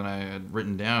is something that I had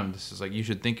written down. This is like, you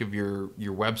should think of your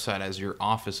website as your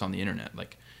office on the internet.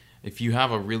 Like, if you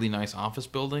have a really nice office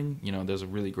building, you know, there's a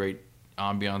really great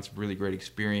ambiance, really great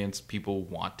experience. People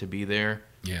want to be there.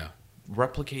 Yeah.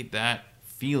 Replicate that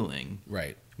feeling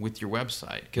with your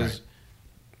website, because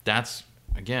that's,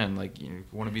 again, like, you know,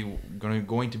 want to be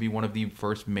going to be one of the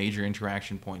first major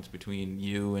interaction points between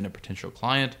you and a potential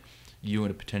client, you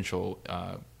and a potential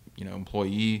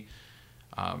employee.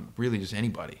 Really just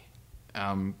anybody.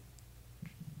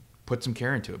 Put some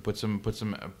care into it. Put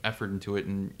some effort into it.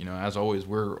 And, you know, as always,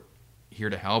 we're here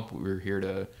to help. We're here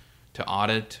to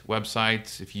audit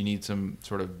websites. If you need some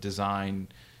sort of design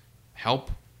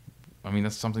help, I mean,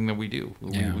 that's something that we do.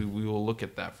 We will look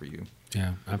at that for you.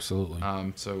 Yeah, absolutely.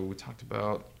 So we talked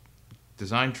about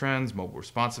design trends, mobile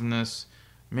responsiveness.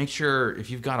 Make sure,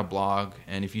 if you've got a blog,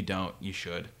 and if you don't, you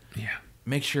should. Yeah.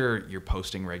 Make sure you're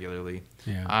posting regularly.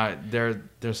 Yeah.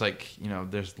 There's like, you know,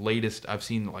 I've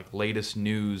seen like latest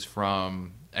news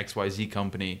from XYZ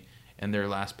company, and their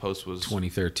last post was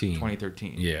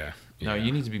 2013. Yeah. No,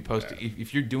 you need to be posting.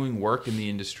 If you're doing work in the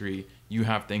industry, you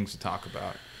have things to talk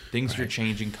about. Things are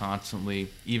changing constantly,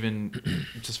 even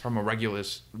just from a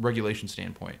regulation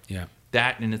standpoint. Yeah.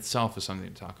 That in itself is something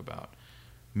to talk about.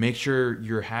 Make sure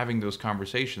you're having those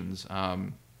conversations.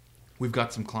 We've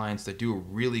got some clients that do a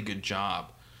really good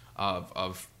job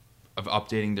of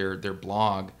updating their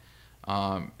blog,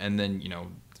 and then, you know,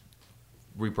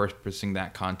 repurposing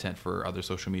that content for other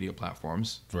social media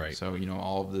platforms. Right. So, you know,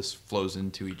 all of this flows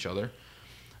into each other.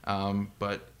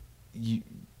 But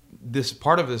this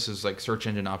part of this is like search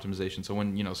engine optimization. So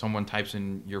when, you know, someone types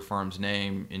in your firm's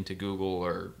name into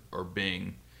Google or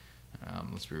Bing,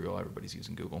 let's be real, everybody's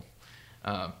using Google.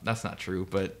 That's not true,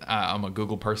 but I'm a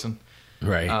Google person.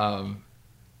 Right.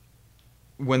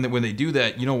 When they do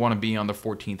that, you don't want to be on the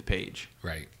 14th page.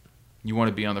 Right. You want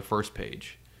to be on the first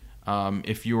page.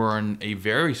 If you are in a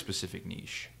very specific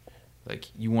niche, like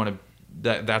you want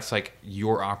to, that's like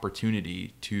your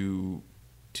opportunity to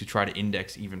try to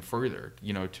index even further.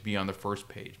 You know, to be on the first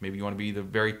page. Maybe you want to be the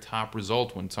very top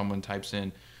result when someone types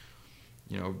in,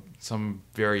 you know, some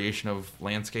variation of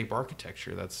landscape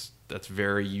architecture. That's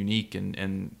very unique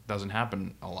and doesn't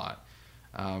happen a lot.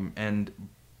 And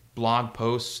blog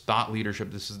posts, thought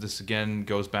leadership. This again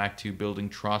goes back to building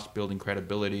trust, building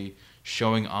credibility,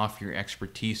 showing off your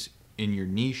expertise in your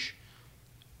niche.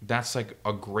 That's like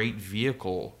a great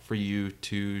vehicle for you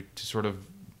to sort of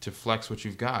to flex what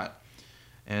you've got.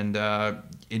 And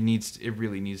it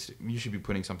really needs. You should be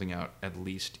putting something out at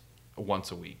least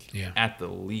once a week. Yeah. At the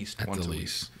least once a week.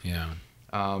 Yeah.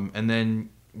 And then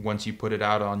once you put it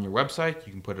out on your website,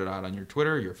 you can put it out on your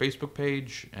Twitter, your Facebook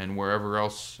page, and wherever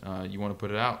else you want to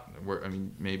put it out.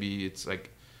 Maybe it's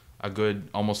like a good,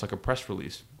 almost like a press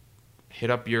release. Hit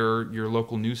up your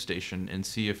local news station and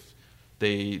see if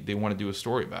they want to do a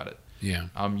story about it. Yeah.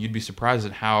 You'd be surprised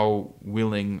at how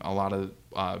willing a lot of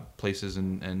places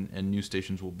and news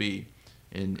stations will be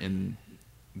in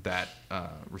that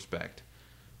respect.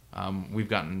 We've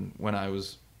gotten, when I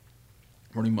was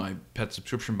running my pet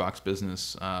subscription box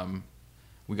business,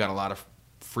 we got a lot of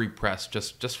free press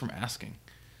just from asking,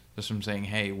 just from saying,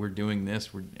 hey, we're doing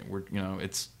this, we're you know,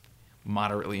 it's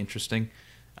moderately interesting,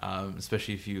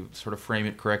 especially if you sort of frame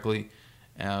it correctly.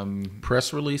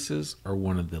 Press releases are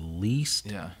one of the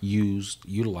least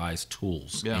utilized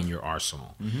tools in your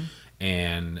arsenal. Mm-hmm.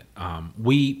 And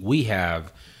we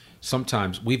have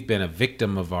sometimes we've been a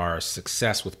victim of our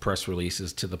success with press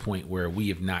releases to the point where we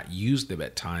have not used them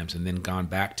at times and then gone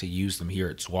back to use them here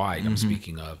at Zweig, I'm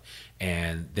speaking of,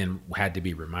 and then had to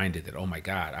be reminded that, oh my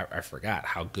God, I forgot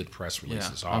how good press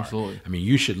releases are. Absolutely. I mean,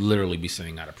 you should literally be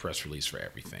sending out a press release for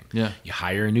everything. Yeah. You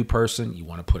hire a new person, you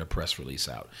want to put a press release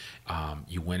out.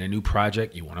 You win a new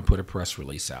project, you want to put a press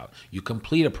release out. You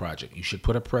complete a project, you should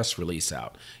put a press release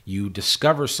out. You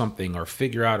discover something or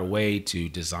figure out a way to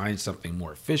design something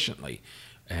more efficiently,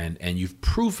 and you've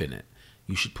proven it.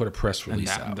 You should put a press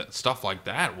release out. That stuff like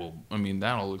that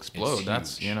that'll explode.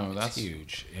 That's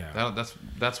huge. Yeah.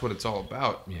 That's what it's all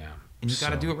about. Yeah. And you got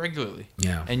to do it regularly.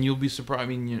 Yeah. And you'll be surprised. I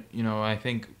mean, I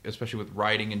think especially with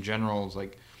writing in general, it's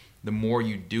like the more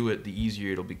you do it, the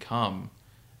easier it'll become.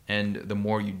 And the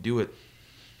more you do it,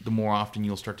 the more often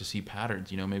you'll start to see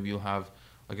patterns. Maybe you'll have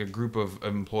like a group of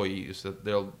employees that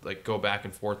they'll like go back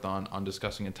and forth on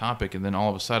discussing a topic, and then all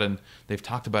of a sudden they've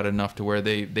talked about it enough to where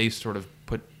they sort of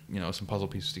put some puzzle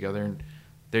pieces together, and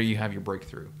there you have your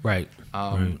breakthrough. Right.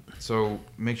 So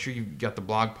make sure you got the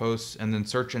blog posts, and then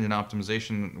search engine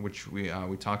optimization, which we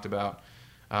talked about.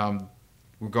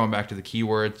 We're going back to the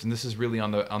keywords, and this is really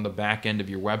on the back end of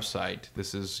your website.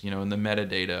 This is in the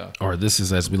metadata. Or this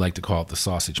is, as we like to call it, the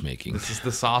sausage making. This is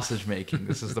the sausage making.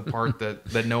 This is the part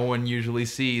that no one usually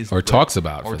sees or talks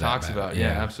about. Or talks about.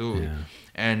 Yeah, absolutely. Yeah.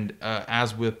 And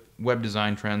as with web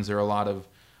design trends, there are a lot of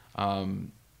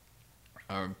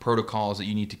protocols that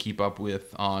you need to keep up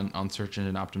with on search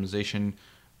engine optimization.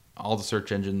 All the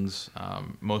search engines,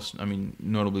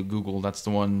 notably Google, that's the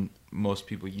one most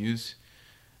people use.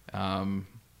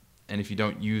 And if you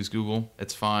don't use Google,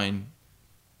 it's fine.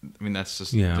 I mean, that's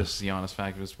just the honest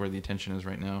fact. It's where the attention is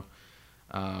right now.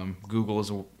 Google is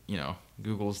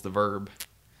the verb.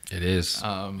 It is.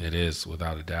 It is,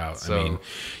 without a doubt. So,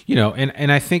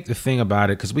 and I think the thing about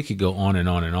it, because we could go on and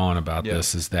on and on about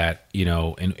this, is that,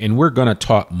 and we're going to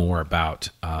talk more about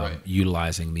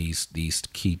utilizing these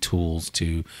key tools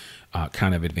to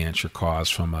kind of advance your cause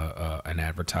from an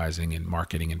advertising and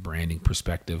marketing and branding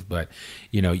perspective. But,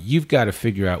 you've got to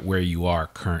figure out where you are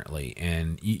currently.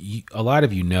 And a lot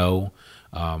of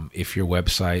if your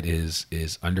website is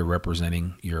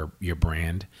underrepresenting your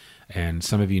brand. And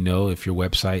some of if your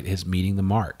website is meeting the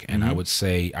mark. And I would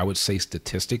say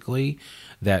statistically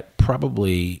that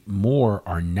probably more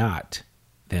are not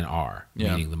than are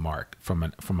meeting the mark from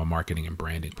a marketing and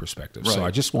branding perspective. Right. So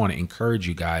I just want to encourage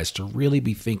you guys to really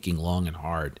be thinking long and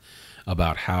hard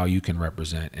about how you can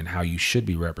represent and how you should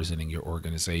be representing your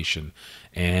organization.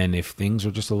 And if things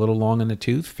are just a little long in the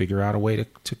tooth, figure out a way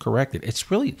to correct it.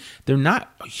 It's really, they're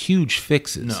not huge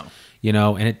fixes. No.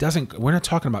 And we're not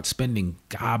talking about spending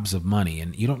gobs of money,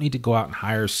 and you don't need to go out and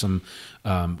hire some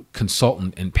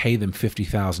consultant and pay them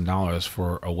 $50,000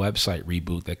 for a website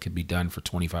reboot that could be done for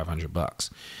 $2,500.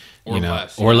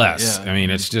 Or less. Yeah. I mean,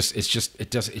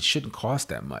 it shouldn't cost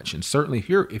that much. And certainly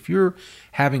if you're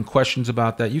having questions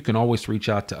about that, you can always reach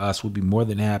out to us. We'd be more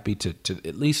than happy to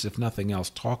at least, if nothing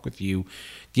else, talk with you,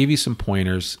 give you some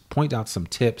pointers, point out some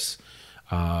tips.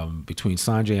 Between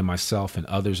Sanjay and myself and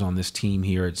others on this team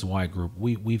here at Zweig Group,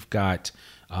 we've got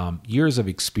years of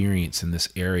experience in this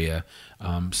area,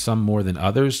 some more than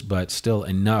others, but still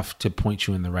enough to point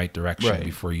you in the right direction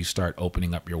before you start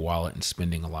opening up your wallet and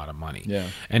spending a lot of money. Yeah.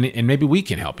 And maybe we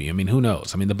can help you. I mean, who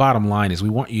knows? I mean, the bottom line is we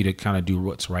want you to kind of do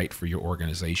what's right for your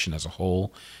organization as a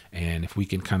whole. And if we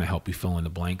can kind of help you fill in the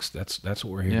blanks, that's what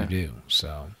we're here to do.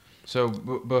 So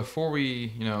before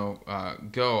we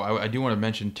go, I do want to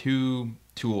mention two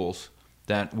tools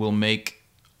that will make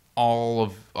all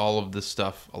of this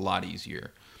stuff a lot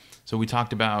easier. So we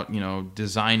talked about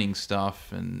designing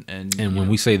stuff and when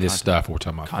we say this stuff, we're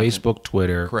talking about content. Facebook,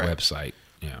 Twitter, Correct. Website.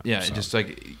 Just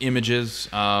like images,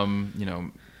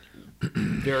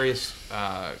 various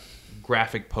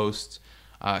graphic posts.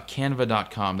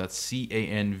 Canva.com. That's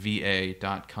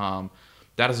Canva.com.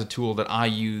 That is a tool that I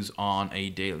use on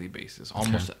a daily basis,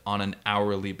 almost on an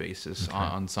hourly basis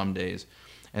on some days.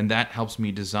 And that helps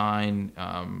me design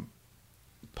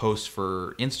posts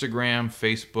for Instagram,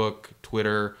 Facebook,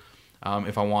 Twitter.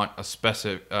 If I want a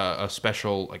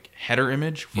special like header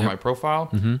image for my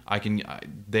profile,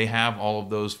 they have all of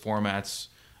those formats,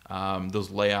 those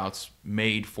layouts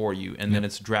made for you. And then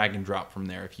it's drag and drop from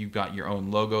there. If you've got your own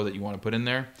logo that you want to put in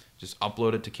there, just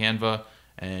upload it to Canva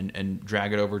and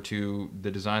drag it over to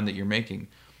the design that you're making.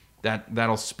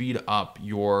 That'll speed up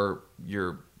your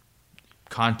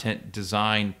content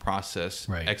design process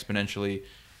exponentially.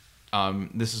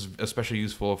 This is especially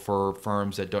useful for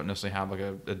firms that don't necessarily have like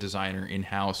a designer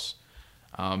in-house.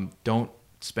 Don't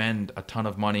spend a ton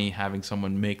of money having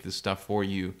someone make this stuff for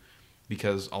you,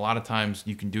 because a lot of times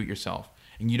you can do it yourself.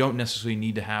 and you don't necessarily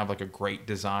need to have like a great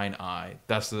design eye.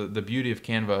 That's the beauty of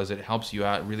Canva, is it helps you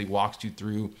out. It really walks you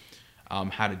through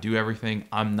how to do everything.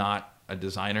 I'm not a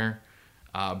designer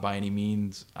by any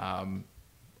means.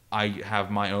 I have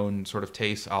my own sort of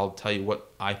taste. I'll tell you what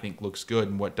I think looks good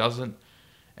and what doesn't.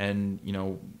 And,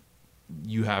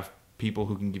 you have people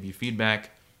who can give you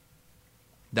feedback.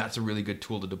 That's a really good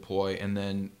tool to deploy. And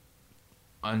then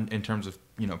in terms of,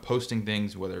 posting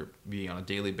things, whether it be on a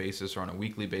daily basis or on a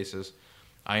weekly basis,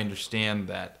 I understand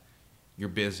that you're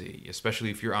busy, especially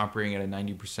if you're operating at a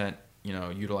 90%,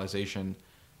 utilization.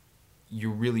 You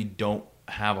really don't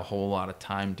have a whole lot of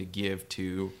time to give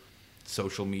to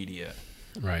social media.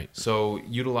 Right. So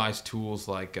utilize tools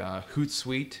like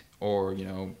Hootsuite or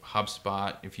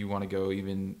HubSpot if you want to go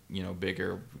even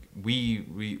bigger.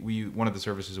 We one of the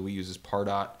services that we use is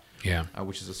Pardot,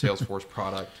 which is a Salesforce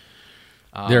product.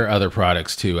 There are other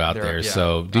products too out there,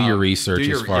 so do your research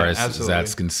as far as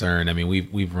that's concerned. I mean,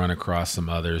 we've run across some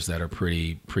others that are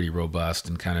pretty robust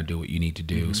and kind of do what you need to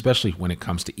do, especially when it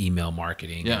comes to email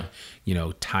marketing. Yeah.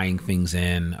 And, tying things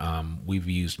in. We've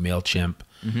used MailChimp.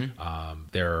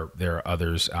 There are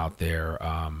others out there.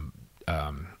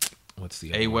 What's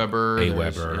the other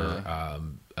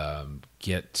Aweber?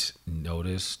 Get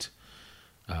Noticed.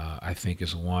 I think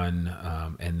is one,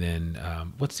 and then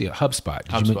what's the HubSpot?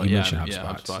 You mentioned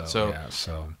HubSpot.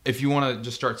 So if you want to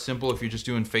just start simple, if you're just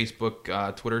doing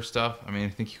Facebook, Twitter stuff, I mean, I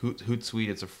think Hootsuite,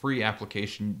 it's a free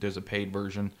application. There's a paid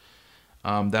version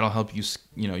that'll help you.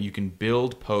 You can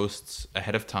build posts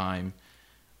ahead of time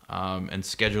and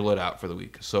schedule it out for the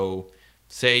week. So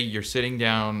say you're sitting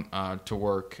down to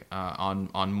work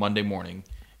on Monday morning,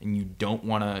 and you don't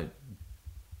want to.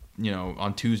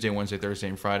 On Tuesday, Wednesday, Thursday,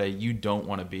 and Friday, you don't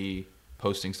want to be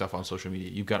posting stuff on social media.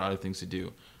 You've got other things to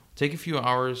do. Take a few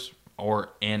hours or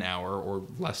an hour or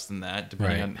less than that,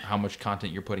 depending on how much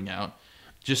content you're putting out,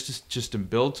 just to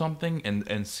build something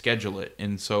and schedule it.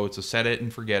 And so it's a set it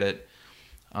and forget it.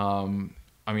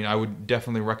 I would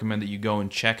definitely recommend that you go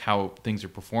and check how things are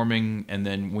performing. And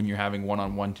then when you're having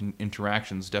one-on-one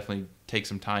interactions, definitely take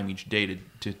some time each day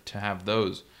to have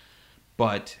those.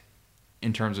 But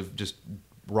in terms of just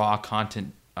raw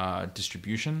content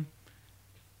distribution,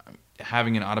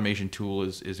 having an automation tool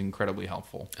is incredibly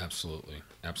helpful. Absolutely.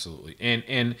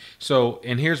 And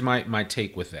here's my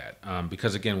take with that,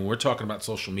 because again, when we're talking about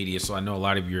social media, so I know a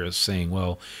lot of you are saying,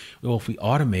 well, if we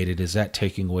automate it, is that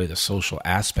taking away the social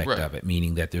aspect of it,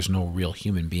 meaning that there's no real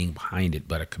human being behind it,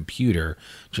 but a computer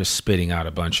just spitting out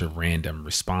a bunch of random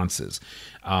responses?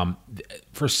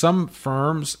 For some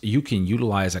firms, you can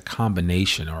utilize a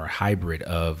combination or a hybrid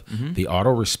of the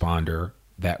autoresponder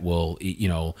that will,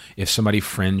 if somebody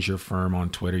friends your firm on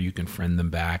Twitter, you can friend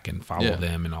them back and follow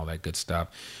them and all that good stuff.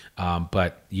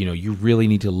 But, you really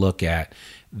need to look at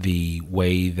the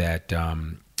way that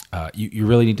you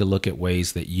really need to look at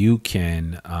ways that you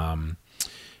can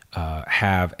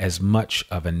have as much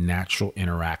of a natural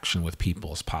interaction with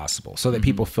people as possible, so that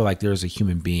people feel like there's a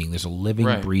human being, there's a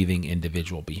living, breathing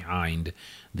individual behind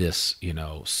this,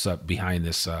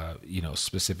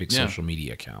 specific social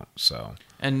media account. So,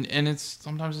 and it's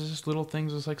sometimes it's just little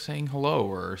things, it's like saying hello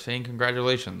or saying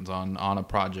congratulations on a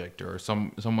project, or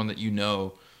someone that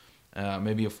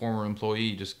maybe a former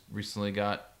employee just recently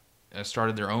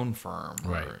started their own firm.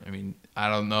 Right. Or, I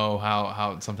don't know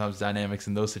how sometimes dynamics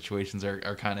in those situations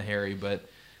are kind of hairy, but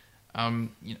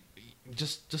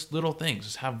just little things,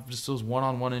 just have just those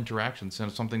one-on-one interactions.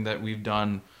 And something that we've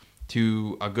done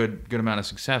to a good amount of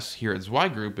success here at Zwei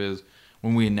Group is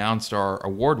when we announced our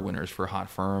award winners for Hot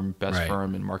Firm, Best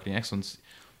Firm, and Marketing Excellence.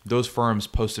 Those firms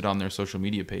posted on their social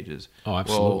media pages. Oh,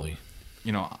 absolutely.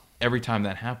 Well, every time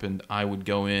that happened, I would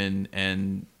go in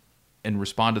and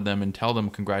respond to them and tell them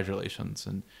congratulations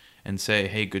and say,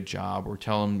 hey, good job, or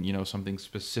tell them, something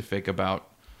specific about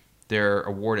their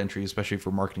award entry, especially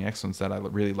for Marketing Excellence, that I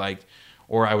really liked.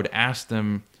 Or I would ask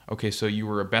them, okay, so you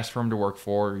were a best firm to work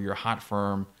for, you're a hot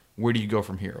firm, where do you go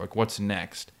from here? Like, what's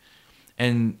next?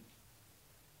 And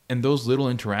those little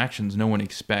interactions no one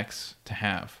expects to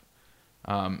have,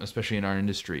 especially in our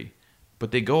industry.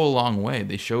 But they go a long way.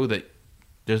 They show that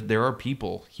there are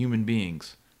people, human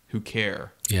beings, who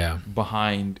care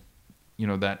behind,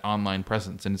 that online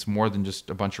presence. And it's more than just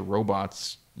a bunch of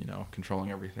robots,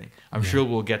 controlling everything. I'm sure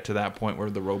we'll get to that point where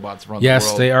the robots run the world.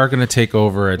 Yes, they are going to take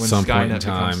over at some Skynet point in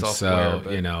time. So,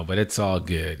 but, but it's all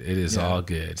good. It is all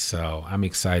good. So I'm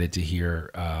excited to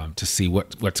hear, to see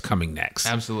what's coming next.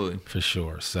 Absolutely. For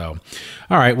sure. So,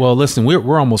 all right. Well, listen,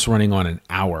 we're almost running on an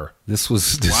hour. This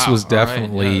was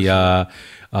definitely,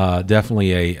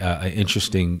 definitely a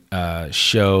interesting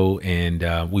show,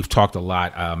 and we've talked a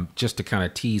lot. Just to kind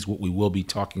of tease what we will be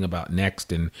talking about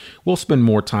next, and we'll spend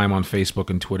more time on Facebook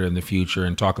and Twitter in the future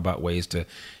and talk about ways to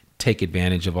take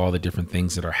advantage of all the different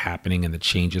things that are happening and the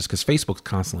changes, because Facebook's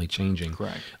constantly changing.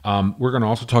 Correct. We're going to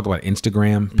also talk about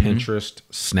Instagram, Pinterest,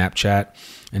 Snapchat,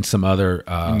 and some other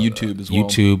and YouTube as well.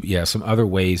 YouTube, yeah, some other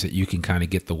ways that you can kind of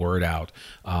get the word out,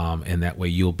 and that way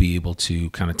you'll be able to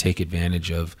kind of take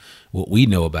advantage of what we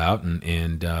know about.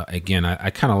 And again,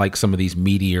 I kind of like some of these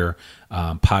meatier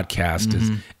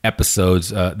podcast episodes.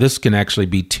 This can actually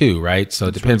be 2, right? So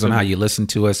it depends on how you listen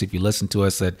to us. If you listen to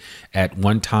us at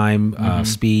one time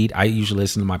speed, I usually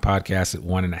listen to my podcast at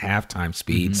 1.5 times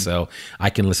speed. So I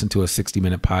can listen to a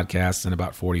 60-minute podcast in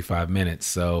about 45 minutes.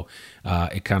 So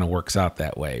it kind of works out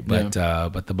that way. But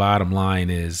but the bottom line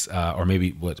is, or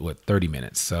maybe what 30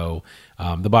 minutes. So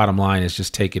the bottom line is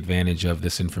just take advantage of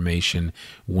this information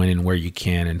when and where you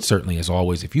can. And certainly, as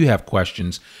always, if you have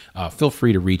questions, feel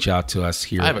free to reach out to us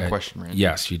here. I have a question, Randy.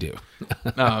 Yes, you do.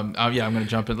 I'm going to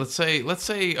jump in. Let's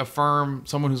say a firm,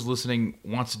 someone who's listening,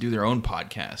 wants to do their own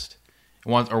podcast.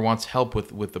 Wants help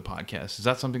with the podcast. Is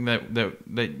that something that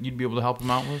you'd be able to help them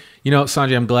out with? You know,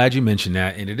 Sanjay, I'm glad you mentioned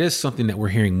that, and it is something that we're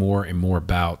hearing more and more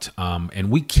about.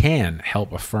 And we can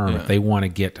help a firm if they want to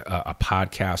get a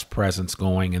podcast presence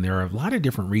going, and there are a lot of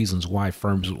different reasons why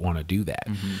firms would want to do that.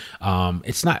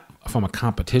 It's not from a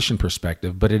competition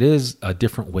perspective, but it is a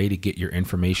different way to get your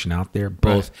information out there,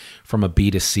 both from a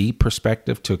B2C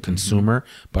perspective to a consumer,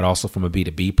 but also from a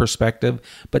B2B perspective.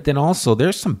 But then also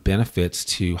there's some benefits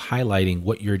to highlighting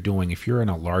what you're doing. If you're in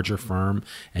a larger firm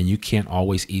and you can't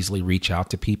always easily reach out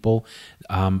to people,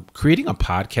 creating a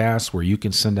podcast where you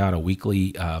can send out a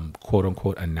weekly quote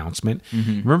unquote announcement.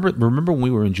 Remember when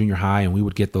we were in junior high and we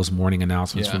would get those morning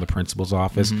announcements from the principal's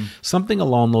office, something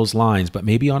along those lines, but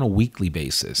maybe on a weekly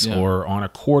basis or on a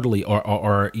quarterly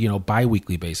or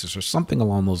bi-weekly basis or something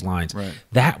along those lines.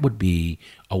 That would be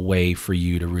a way for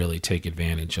you to really take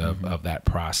advantage of that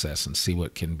process and see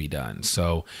what can be done.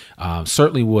 So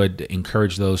certainly would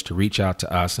encourage those to reach out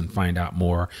to us and find out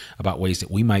more about ways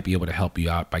that we might be able to help you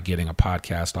out by getting a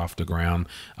podcast off the ground.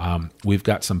 We've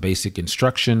got some basic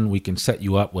instruction. We can set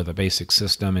you up with a basic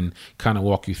system and kind of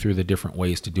walk you through the different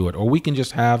ways to do it. Or we can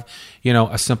just have,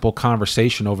 a simple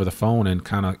conversation over the phone and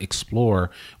kind of explore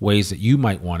ways that you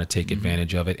might want to take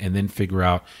advantage of it, and then figure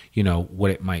out, what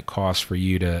it might cost for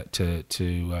you to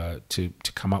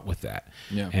come up with that,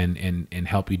 and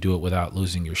help you do it without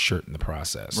losing your shirt in the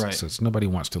process. So nobody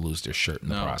wants to lose their shirt in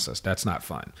the process. That's not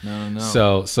fun.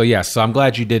 No. So I'm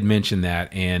glad you did mention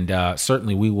that, and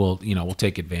certainly we will, we'll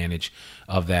take advantage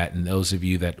of that. And those of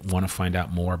you that want to find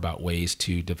out more about ways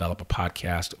to develop a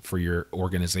podcast for your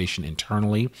organization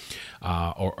internally,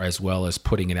 or as well as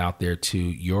putting it out there to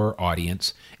your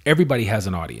audience. Everybody has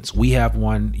an audience. We have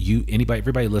one.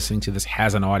 Everybody listening to this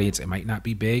has an audience. It might not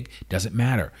be big. Doesn't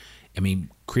matter. I mean,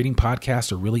 creating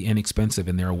podcasts are really inexpensive,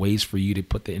 and there are ways for you to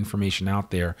put the information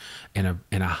out there in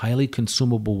a highly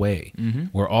consumable way,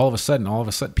 where all of a sudden,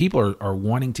 people are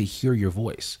wanting to hear your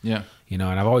voice. And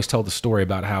I've always told the story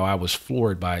about how I was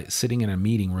floored by sitting in a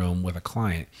meeting room with a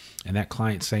client, and that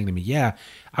client saying to me, "Yeah,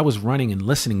 I was running and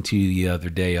listening to you the other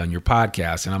day on your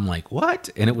podcast," and I'm like, "What?"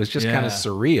 And it was just kind of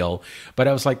surreal, but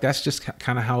I was like, "That's just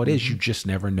kind of how it is. You just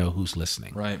never know who's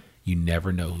listening. You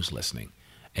never know who's listening."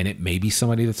 And it may be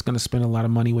somebody that's going to spend a lot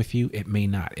of money with you. It may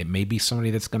not. It may be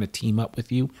somebody that's going to team up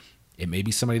with you. It may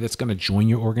be somebody that's going to join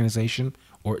your organization,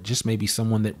 or it just may be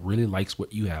someone that really likes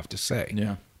what you have to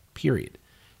say. Period.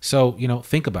 So,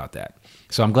 think about that.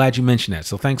 So I'm glad you mentioned that.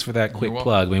 So thanks for that quick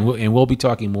plug. And we'll be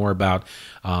talking more about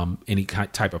any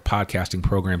type of podcasting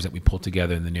programs that we pull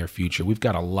together in the near future. We've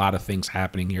got a lot of things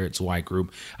happening here at Zwei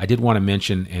Group. I did want to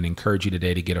mention and encourage you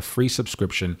today to get a free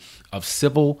subscription of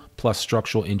Civil plus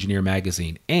Structural Engineer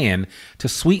magazine. And to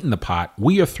sweeten the pot,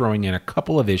 we are throwing in a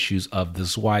couple of issues of the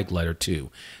Zweig Letter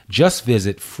too. Just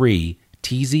visit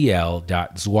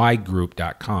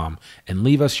tzl.zweigroup.com and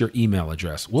leave us your email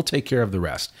address. We'll take care of the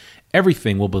rest.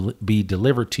 Everything will be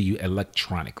delivered to you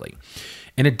electronically.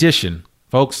 In addition,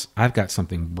 folks, I've got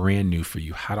something brand new for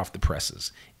you, hot off the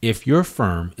presses. If your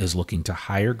firm is looking to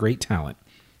hire great talent,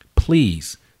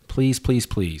 please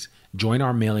join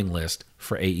our mailing list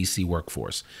for AEC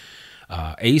Workforce.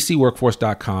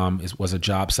 AECworkforce.com was a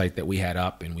job site that we had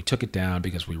up, and we took it down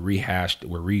because we're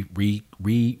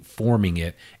reforming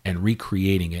it and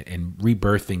recreating it and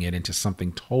rebirthing it into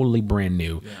something totally brand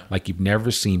new, like you've never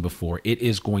seen before. It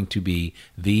is going to be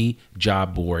the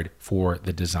job board for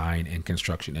the design and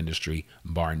construction industry,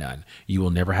 bar none. You will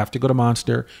never have to go to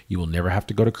Monster. You will never have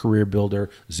to go to Career Builder.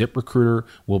 ZipRecruiter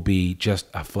will be just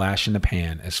a flash in the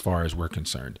pan as far as we're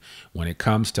concerned. When it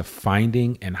comes to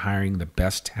finding and hiring the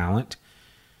best talent,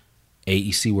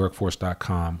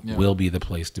 AECworkforce.com will be the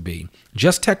place to be.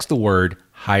 Just text the word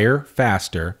hire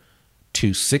faster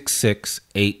to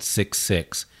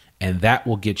 66866, and that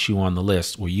will get you on the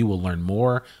list where you will learn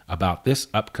more about this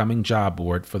upcoming job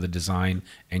board for the design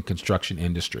and construction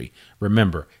industry.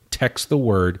 Remember, text the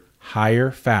word hire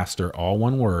faster, all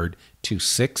one word, to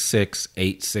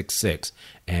 66866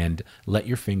 and let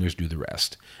your fingers do the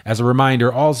rest. As a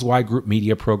reminder, all Zweig Group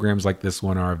media programs like this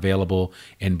one are available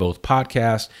in both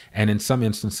podcast and in some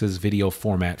instances video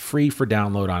format, free for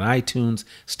download on iTunes,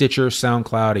 Stitcher,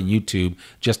 SoundCloud, and YouTube,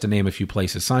 just to name a few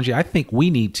places. Sanjay, I think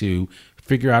we need to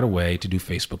figure out a way to do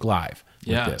Facebook Live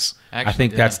with this. Actually, I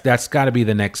think that's got to be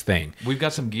the next thing. We've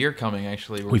got some gear coming,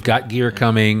 actually. We've got gear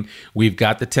coming. We've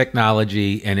got the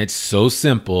technology, and it's so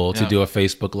simple to do a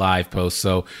Facebook Live post.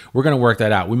 So we're going to work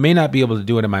that out. We may not be able to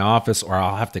do it in my office, or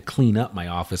I'll have to clean up my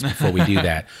office before we do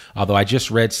that. Although I just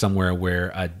read somewhere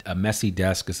where a messy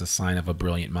desk is a sign of a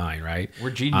brilliant mind, right? We're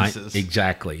geniuses.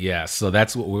 Exactly. Yeah. So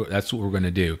that's what we're going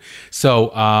to do. So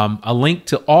a link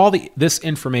to all this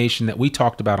information that we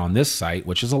talked about on this site,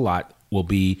 which is a lot, will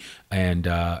be, and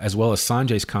as well as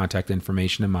Sanjay's contact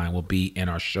information and mine will be in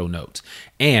our show notes.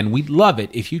 And we'd love it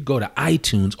if you'd go to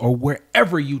iTunes or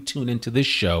wherever you tune into this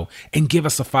show and give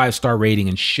us a 5-star rating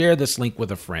and share this link with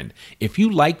a friend. If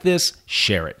you like this,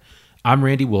 share it. I'm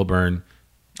Randy Wilburn.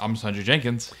 I'm Sanjay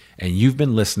Jenkins. And you've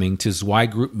been listening to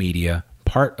Zweig Group Media,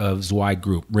 part of Zweig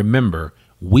Group. Remember,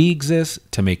 we exist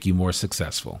to make you more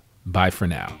successful. Bye for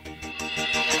now.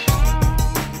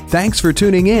 Thanks for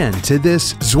tuning in to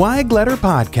this Zweig Letter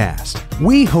podcast.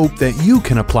 We hope that you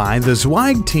can apply the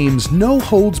Zweig team's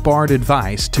no-holds-barred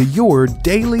advice to your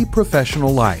daily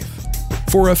professional life.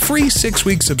 For a free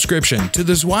 6-week subscription to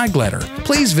the Zweig Letter,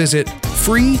 please visit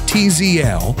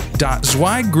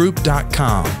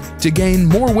freetzl.zweiggroup.com to gain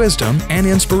more wisdom and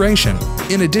inspiration,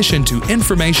 in addition to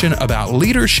information about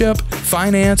leadership,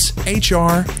 finance,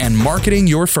 HR, and marketing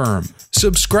your firm.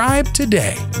 Subscribe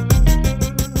today.